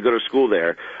car to go to school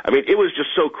there. It was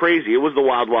just so crazy. It was the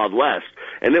Wild Wild West.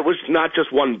 And it was not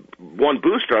just one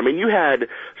booster. You had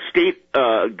state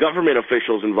government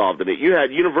officials involved in it. You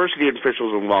had university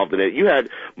officials involved in it. You had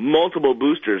multiple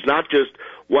boosters, not just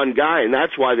one guy, and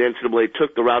that's why the NCAA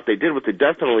took the route they did with the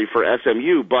death penalty for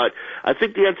SMU. But I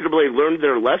think the NCAA learned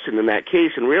their lesson in that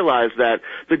case and realized that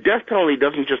the death penalty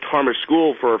doesn't just harm a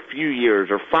school for a few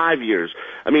years or 5 years.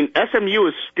 SMU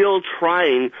is still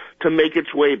trying to make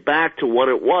its way back to what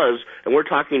it was, and we're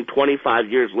talking 25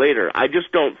 years later. I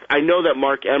know that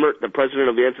Mark Emmert, the president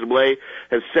of the NCAA,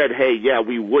 has said, hey, yeah,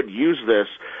 we would use this,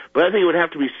 but I think it would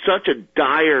have to be such a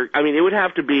dire, it would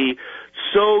have to be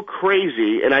so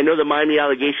crazy, and I know the Miami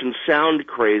allegations sound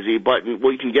crazy, but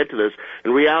we can get to this.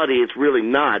 In reality, it's really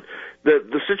not.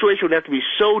 The situation would have to be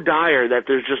so dire that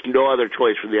there's just no other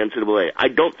choice for the NCAA. I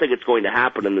don't think it's going to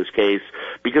happen in this case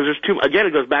because again,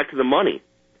 it goes back to the money.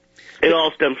 It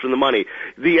all stems from the money.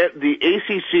 The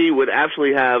ACC would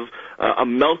actually have a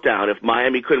meltdown if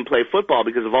Miami couldn't play football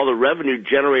because of all the revenue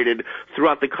generated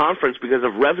throughout the conference because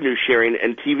of revenue sharing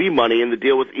and TV money in the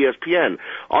deal with ESPN.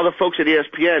 All the folks at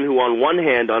ESPN who, on one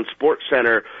hand, on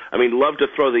SportsCenter, love to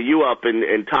throw the U up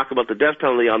and talk about the death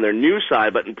penalty on their news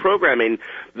side, but in programming,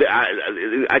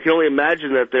 I can only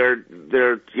imagine that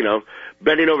they're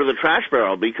bending over the trash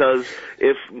barrel because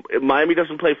if Miami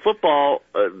doesn't play football,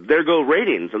 there go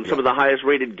ratings on some of the highest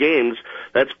rated games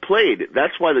that's played.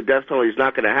 That's why the death penalty is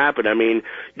not going to happen.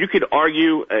 You could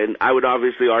argue, and I would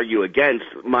obviously argue against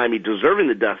Miami deserving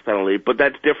the death penalty, but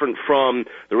that's different from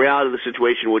the reality of the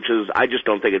situation, which is I just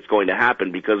don't think it's going to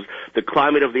happen because the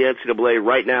climate of the NCAA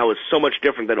right now is so much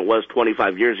different than it was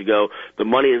 25 years ago. The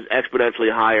money is exponentially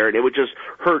higher, and it would just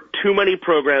hurt too many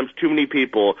programs, too many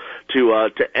people to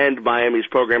end Miami's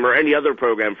program or any other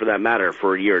program for that matter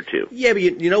for a year or two. Yeah, but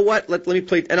you know what? Let me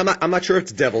play, and I'm not sure if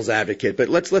it's devil's advocate, but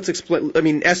let's explain.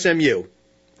 SMU.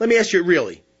 Let me ask you,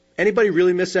 really, anybody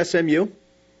really miss SMU?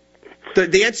 The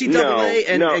NCAA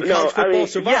and college football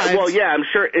survived. I'm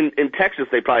sure in Texas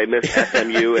they probably miss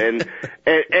SMU. and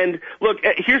look,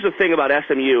 here's the thing about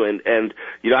SMU, and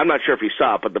I'm not sure if you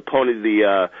saw it, but the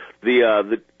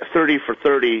the 30 for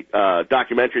 30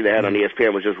 documentary they had on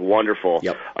ESPN was just wonderful.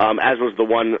 Yep. As was the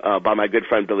one by my good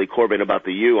friend Billy Corbin about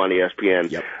the U on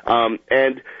ESPN. Yep.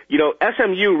 And you know,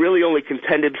 SMU really only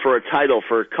contended for a title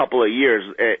for a couple of years.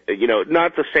 You know,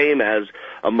 not the same as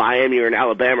a Miami or an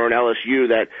Alabama or an LSU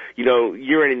that, you know,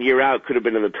 year in and year out could have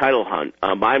been in the title hunt.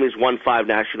 Miami's won 5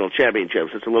 national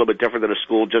championships. It's a little bit different than a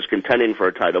school just contending for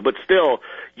a title. But still,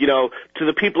 you know, to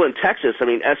the people in Texas, I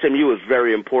mean, SMU is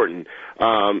very important.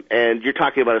 And you're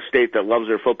talking about a state that loves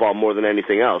their football more than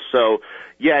anything else. So,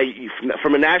 yeah,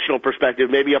 from a national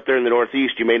perspective, maybe up there in the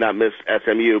Northeast you may not miss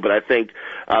SMU, but I think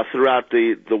throughout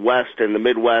the West and the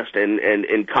Midwest and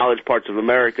in college parts of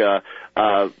America,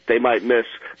 they might miss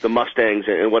the Mustangs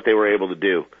and what they were able to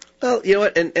do. Well, you know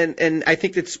what, and I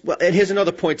think that's, well, and here's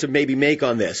another point to maybe make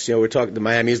on this. You know, we're talking, the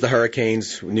Miami is the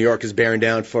Hurricanes, New York is bearing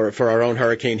down for our own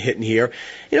hurricane hitting here.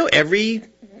 You know, every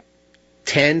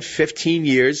 10, 15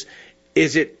 years,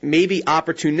 is it maybe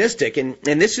opportunistic?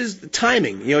 And this is the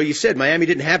timing. You know, you said Miami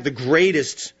didn't have the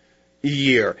greatest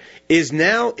year. Is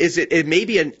it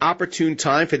maybe an opportune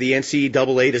time for the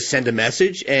NCAA to send a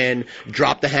message and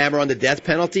drop the hammer on the death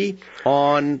penalty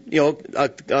on, you know,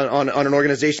 on an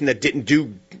organization that didn't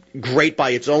do great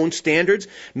by its own standards?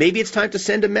 Maybe it's time to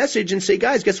send a message and say,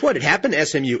 guys, guess what? It happened to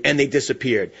SMU and they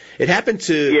disappeared. It happened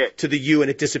to the U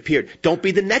and it disappeared. Don't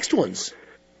be the next ones.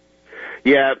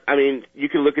 Yeah, I mean, you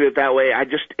can look at it that way.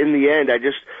 In the end, there's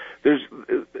just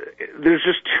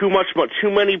there's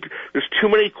too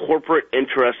many corporate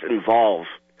interests involved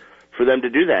for them to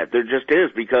do that. There just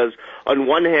is, because on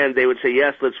one hand they would say,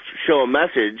 yes, let's show a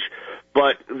message,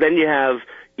 but then you have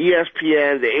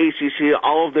ESPN, the ACC,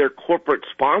 all of their corporate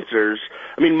sponsors.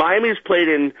 I mean, Miami's played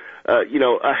in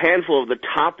a handful of the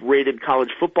top-rated college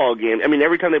football games. I mean,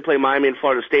 every time they play Miami and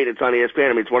Florida State, it's on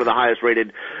ESPN. I mean, it's one of the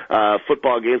highest-rated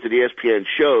football games that ESPN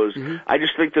shows. Mm-hmm. I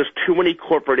just think there's too many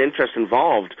corporate interests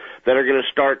involved that are going to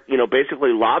start,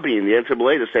 basically lobbying the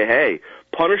NCAA to say, hey,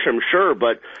 punish them, sure,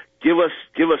 but give us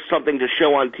something to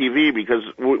show on TV, because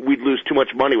we'd lose too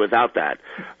much money without that.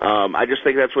 I just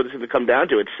think that's what it's going to come down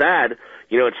to. It's sad.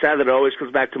 It's sad that it always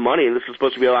comes back to money, and this is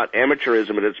supposed to be about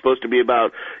amateurism, and it's supposed to be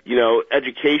about,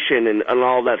 education and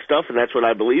all that stuff, and that's what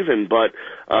I believe in. But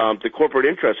the corporate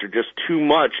interests are just too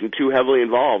much and too heavily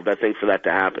involved, I think, for that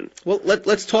to happen. Well,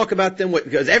 let's talk about them,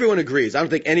 because everyone agrees. I don't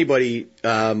think anybody,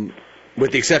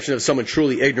 with the exception of someone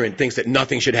truly ignorant, thinks that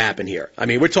nothing should happen here. I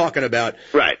mean, we're talking about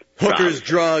hookers,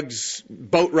 drugs,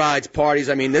 boat rides, parties.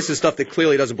 I mean, this is stuff that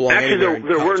clearly doesn't belong anywhere. Actually,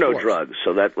 there were no drugs,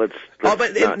 so let's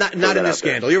not in this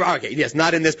scandal. You're okay. Yes,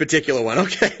 not in this particular one.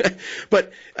 Okay,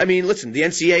 but I mean, listen, the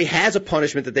NCAA has a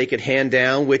punishment that they could hand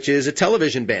down, which is a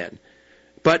television ban.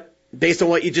 But based on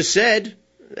what you just said,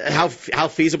 how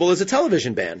feasible is a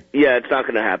television ban? Yeah, it's not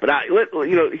going to happen.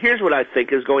 Here's what I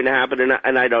think is going to happen,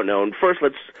 and I don't know. And first,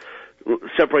 let's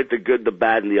separate the good, the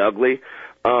bad, and the ugly.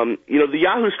 The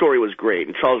Yahoo story was great,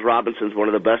 and Charles Robinson's one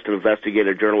of the best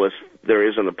investigative journalists there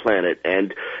is on the planet,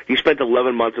 and he spent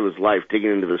 11 months of his life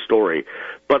digging into the story.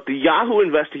 But the Yahoo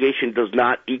investigation does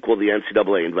not equal the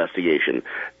NCAA investigation.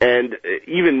 And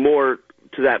even more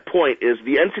to that point is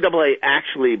the NCAA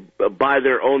actually, by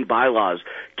their own bylaws,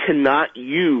 cannot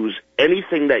use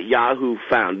anything that Yahoo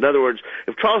found. In other words,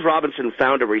 if Charles Robinson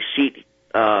found a receipt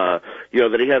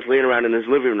that he has laying around in his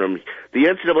living room, the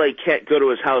NCAA can't go to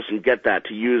his house and get that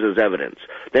to use as evidence.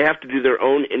 They have to do their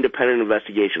own independent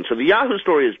investigation. So the Yahoo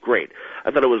story is great.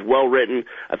 I thought it was well written.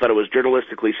 I thought it was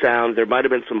journalistically sound. There might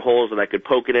have been some holes that I could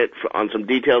poke in it on some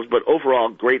details, but overall,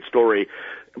 great story.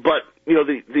 But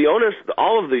the onus,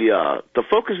 all of the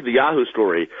focus of the Yahoo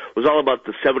story was all about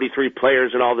the 73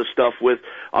 players and all this stuff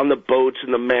on the boats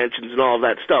and the mansions and all of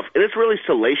that stuff, and it's really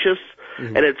salacious.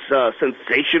 Mm-hmm. And it's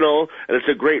sensational, and it's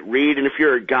a great read. And if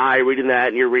you're a guy reading that,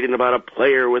 and you're reading about a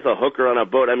player with a hooker on a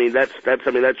boat, I mean, that's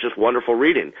just wonderful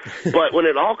reading. But when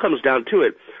it all comes down to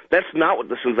it, that's not what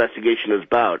this investigation is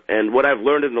about. And what I've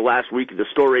learned in the last week of the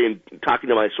story and talking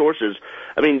to my sources,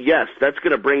 I mean, yes, that's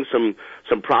going to bring some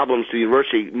problems to the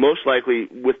university, most likely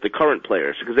with the current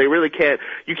players, because they really can't.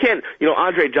 You can't.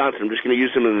 Andre Johnson. I'm just going to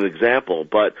use him as an example,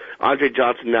 but Andre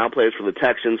Johnson now plays for the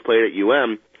Texans, played at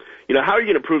UM. How are you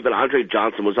going to prove that Andre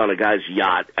Johnson was on a guy's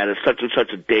yacht at such and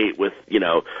such a date with,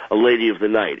 a lady of the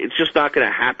night? It's just not going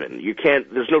to happen. You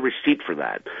can't. There's no receipt for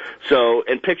that. So,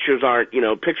 and pictures aren't going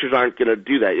to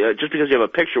do that. Just because you have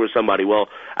a picture with somebody, well,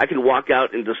 I can walk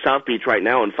out into South Beach right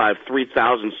now and find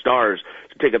 3,000 stars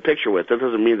to take a picture with. That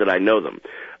doesn't mean that I know them.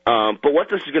 But what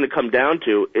this is going to come down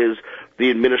to is the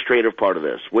administrative part of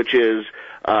this, which is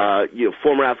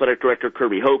former athletic director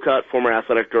Kirby Hocutt, former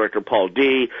athletic director Paul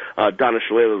D., Donna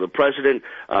Shalala, the president.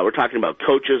 We're talking about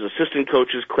coaches, assistant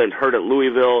coaches, Clint Hurd at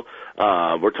Louisville.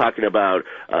 We're talking about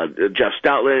Jeff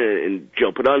Stoutland and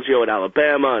Joe Panunzio at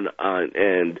Alabama,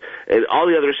 and all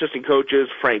the other assistant coaches,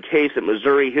 Frank Hayes at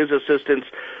Missouri, his assistants.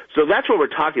 So that's what we're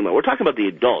talking about. We're talking about the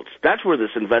adults. That's where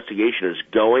this investigation is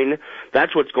going.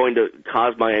 That's what's going to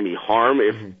cause Miami harm,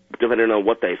 depending on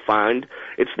what they find.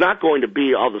 It's not going to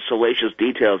be all the salacious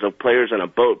details of players on a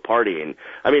boat partying.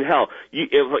 I mean, hell,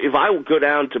 if I go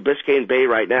down to Biscayne Bay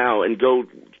right now and go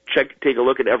take a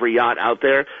look at every yacht out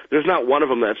there, there's not one of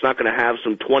them that's not going to have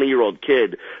some 20-year-old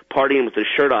kid partying with his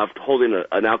shirt off holding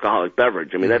an alcoholic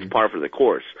beverage. I mean, that's par for the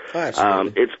course.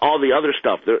 It's all the other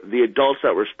stuff, the adults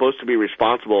that were supposed to be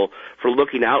responsible for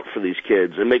looking out for these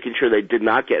kids and making sure they did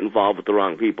not get involved with the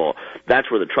wrong people.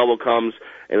 That's where the trouble comes.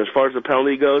 And as far as the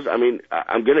penalty goes, I mean,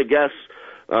 I'm going to guess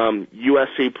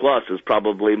USC plus is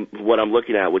probably what I'm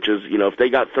looking at, which is, if they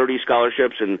got 30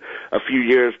 scholarships and a few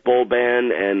years bowl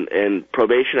ban and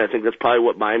probation, I think that's probably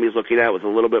what Miami's looking at with a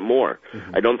little bit more.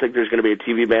 I don't think there's going to be a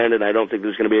TV ban, and I don't think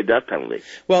there's going to be a death penalty.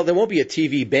 Well, there won't be a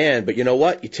TV ban, but you know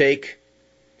what? You take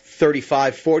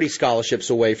 35, 40 scholarships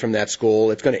away from that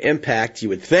school, it's going to impact, you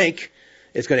would think,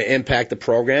 it's going to impact the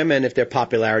program, and if their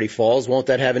popularity falls, won't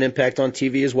that have an impact on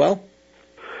TV as well?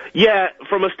 Yeah,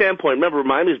 from a standpoint, remember,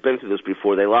 Miami's been through this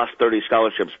before. They lost 30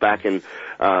 scholarships back in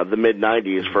the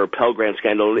mid-'90s for a Pell Grant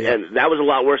scandal, and that was a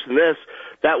lot worse than this.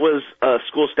 That was a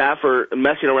school staffer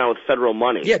messing around with federal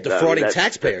money. Yeah, defrauding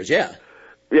taxpayers, yeah.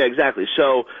 Yeah, exactly.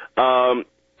 So,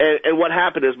 and what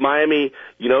happened is Miami,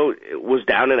 was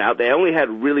down and out. They only had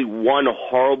really one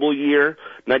horrible year.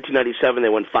 1997, they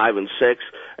went 5-6.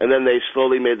 And then they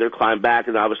slowly made their climb back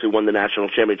and obviously won the national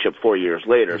championship 4 years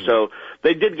later. So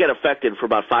they did get affected for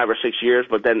about 5 or 6 years,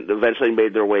 but then eventually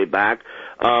made their way back.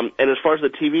 And as far as the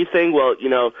TV thing, well,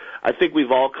 I think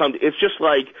we've all come to, it's just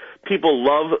like people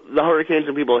love the Hurricanes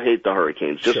and people hate the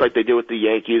Hurricanes, just like they do with the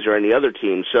Yankees or any other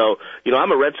team. So,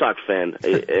 I'm a Red Sox fan,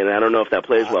 and I don't know if that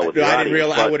plays well with the audience. I didn't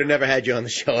realize, I would have never had you on the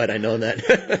show had I known that.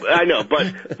 I know,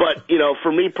 but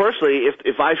for me personally,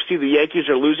 if I see the Yankees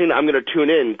are losing, I'm going to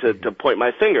tune in to point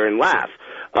my finger and laugh.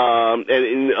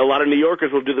 And a lot of New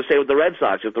Yorkers will do the same with the Red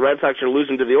Sox. If the Red Sox are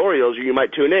losing to the Orioles, you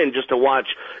might tune in just to watch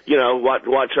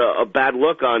a bad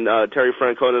look on Terry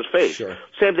Francona's face. Sure.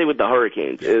 Same thing with the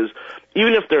Hurricanes. Is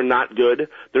even if they're not good,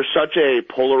 they're such a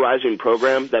polarizing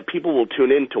program that people will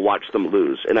tune in to watch them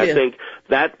lose. And I think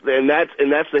that's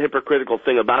the hypocritical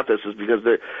thing about this is because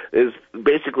there is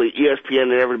basically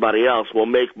ESPN and everybody else will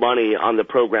make money on the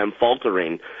program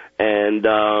faltering. And,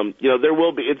 there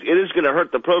will be, it is going to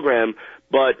hurt the program,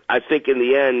 but I think in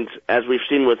the end, as we've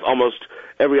seen with almost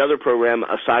every other program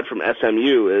aside from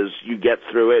SMU, is you get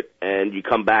through it and you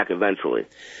come back eventually.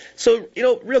 So,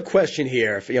 real question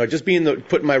here, just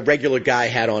putting my regular guy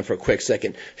hat on for a quick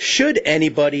second, should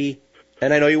anybody,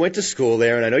 and I know you went to school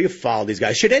there and I know you followed these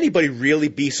guys, should anybody really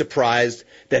be surprised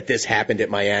that this happened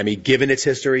at Miami, given its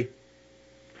history?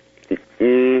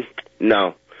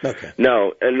 No. Okay.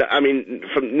 No, and I mean,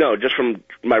 just from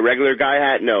my regular guy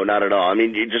hat, no, not at all. I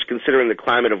mean, just considering the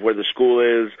climate of where the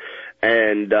school is,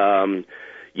 and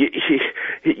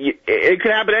it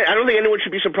could happen. I don't think anyone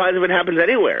should be surprised if it happens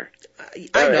anywhere.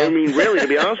 I know. I mean, really, to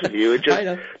be honest with you,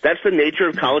 that's the nature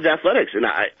of college athletics, and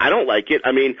I don't like it.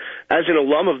 I mean, as an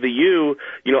alum of the U,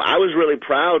 I was really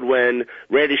proud when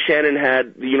Randy Shannon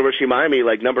had the University of Miami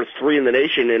like number 3 in the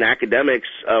nation in academics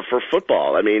for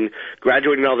football. I mean,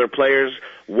 graduating all their players.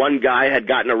 One guy had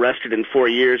gotten arrested in 4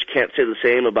 years. Can't say the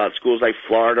same about schools like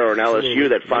Florida or an LSU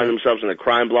that find themselves in a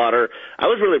crime blotter. I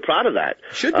was really proud of that.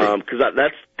 Should be. Because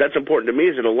that's important to me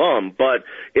as an alum. But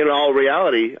in all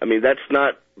reality, I mean, that's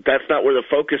not where the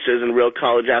focus is in real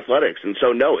college athletics. And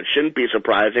so, no, it shouldn't be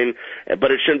surprising,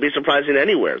 but it shouldn't be surprising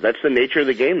anywhere. That's the nature of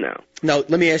the game now. Now,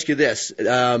 let me ask you this.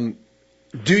 Do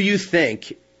you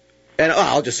think, and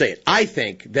I'll just say it, I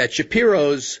think that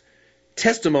Shapiro's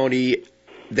testimony,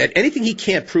 that anything he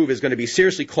can't prove is going to be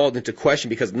seriously called into question,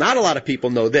 because not a lot of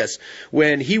people know this.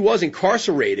 When he was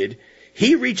incarcerated,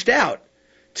 he reached out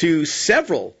to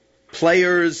several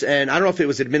players, and I don't know if it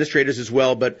was administrators as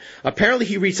well, but apparently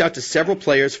he reached out to several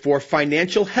players for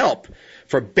financial help,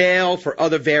 for bail, for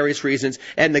other various reasons,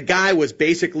 and the guy was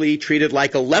basically treated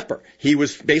like a leper. He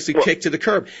was basically kicked to the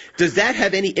curb. Does that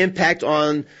have any impact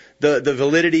on the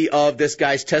validity of this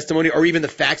guy's testimony, or even the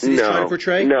facts that he's trying to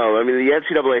portray? No. I mean, the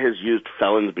NCAA has used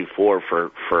felons before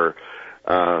for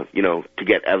to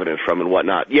get evidence from and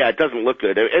whatnot. Yeah, it doesn't look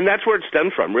good. And that's where it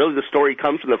stemmed from. Really, the story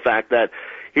comes from the fact that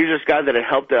he's this guy that had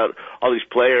helped out all these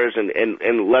players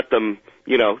and let them,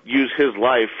 use his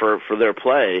life for their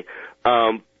play.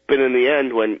 But but in the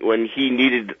end, when he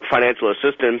needed financial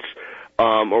assistance,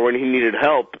 or when he needed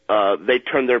help, they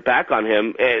turned their back on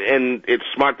him, and it's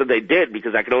smart that they did,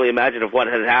 because I can only imagine what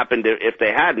had happened if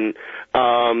they hadn't.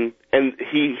 And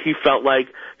he felt like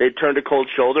they turned a cold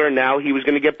shoulder, and now he was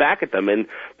going to get back at them. And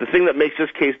the thing that makes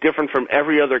this case different from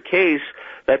every other case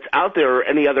that's out there, or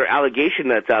any other allegation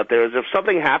that's out there, is if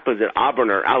something happens at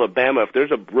Auburn or Alabama, if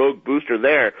there's a rogue booster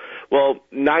there, well,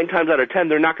 9 times out of 10,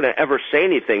 they're not going to ever say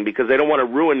anything, because they don't want to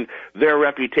ruin their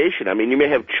reputation. I mean, you may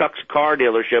have Chuck's car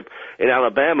dealership in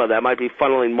Alabama that might be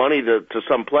funneling money to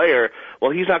some player.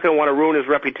 Well, he's not going to want to ruin his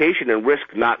reputation and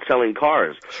risk not selling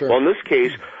cars. Sure. Well, in this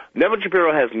case, Nevin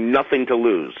Shapiro has nothing to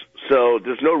lose. So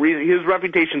there's no reason. His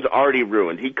reputation's already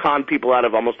ruined. He conned people out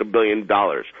of almost $1 billion.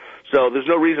 So there's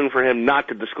no reason for him not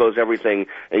to disclose everything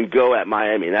and go at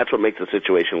Miami. And that's what makes the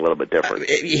situation a little bit different.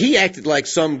 He acted like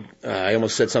I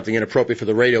almost said something inappropriate for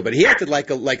the radio, but he acted like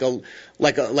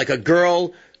a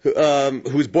girl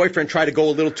whose boyfriend tried to go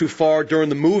a little too far during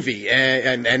the movie.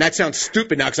 And that sounds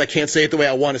stupid now because I can't say it the way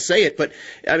I want to say it. But,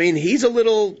 I mean, he's a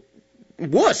little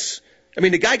wuss. I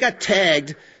mean, the guy got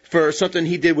tagged for something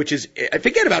he did, which is,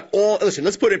 forget about all, listen,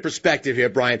 let's put it in perspective here,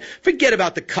 Brian. Forget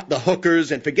about the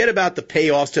hookers and forget about the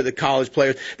payoffs to the college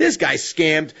players. This guy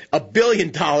scammed $1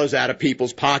 billion out of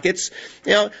people's pockets.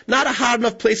 You know, not a hot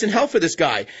enough place in hell for this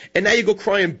guy. And now you go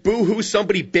crying, boo-hoo,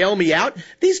 somebody bail me out.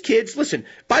 These kids, listen,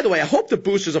 by the way, I hope the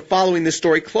boosters are following this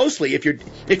story closely. If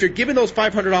you're giving those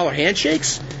 $500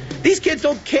 handshakes, these kids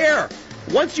don't care.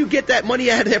 Once you get that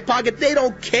money out of their pocket, they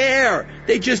don't care.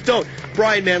 They just don't.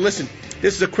 Brian, man, listen,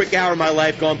 this is a quick hour of my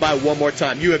life gone by one more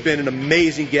time. You have been an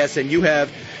amazing guest, and you have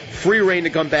free reign to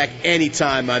come back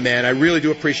anytime, my man. I really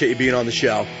do appreciate you being on the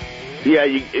show. Yeah,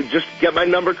 you just get my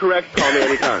number correct. Call me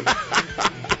anytime.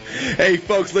 Hey,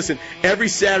 folks, listen, every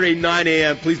Saturday, 9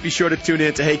 a.m., please be sure to tune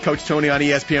in to Hey, Coach Tony on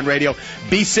ESPN Radio.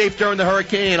 Be safe during the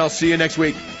hurricane, and I'll see you next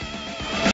week.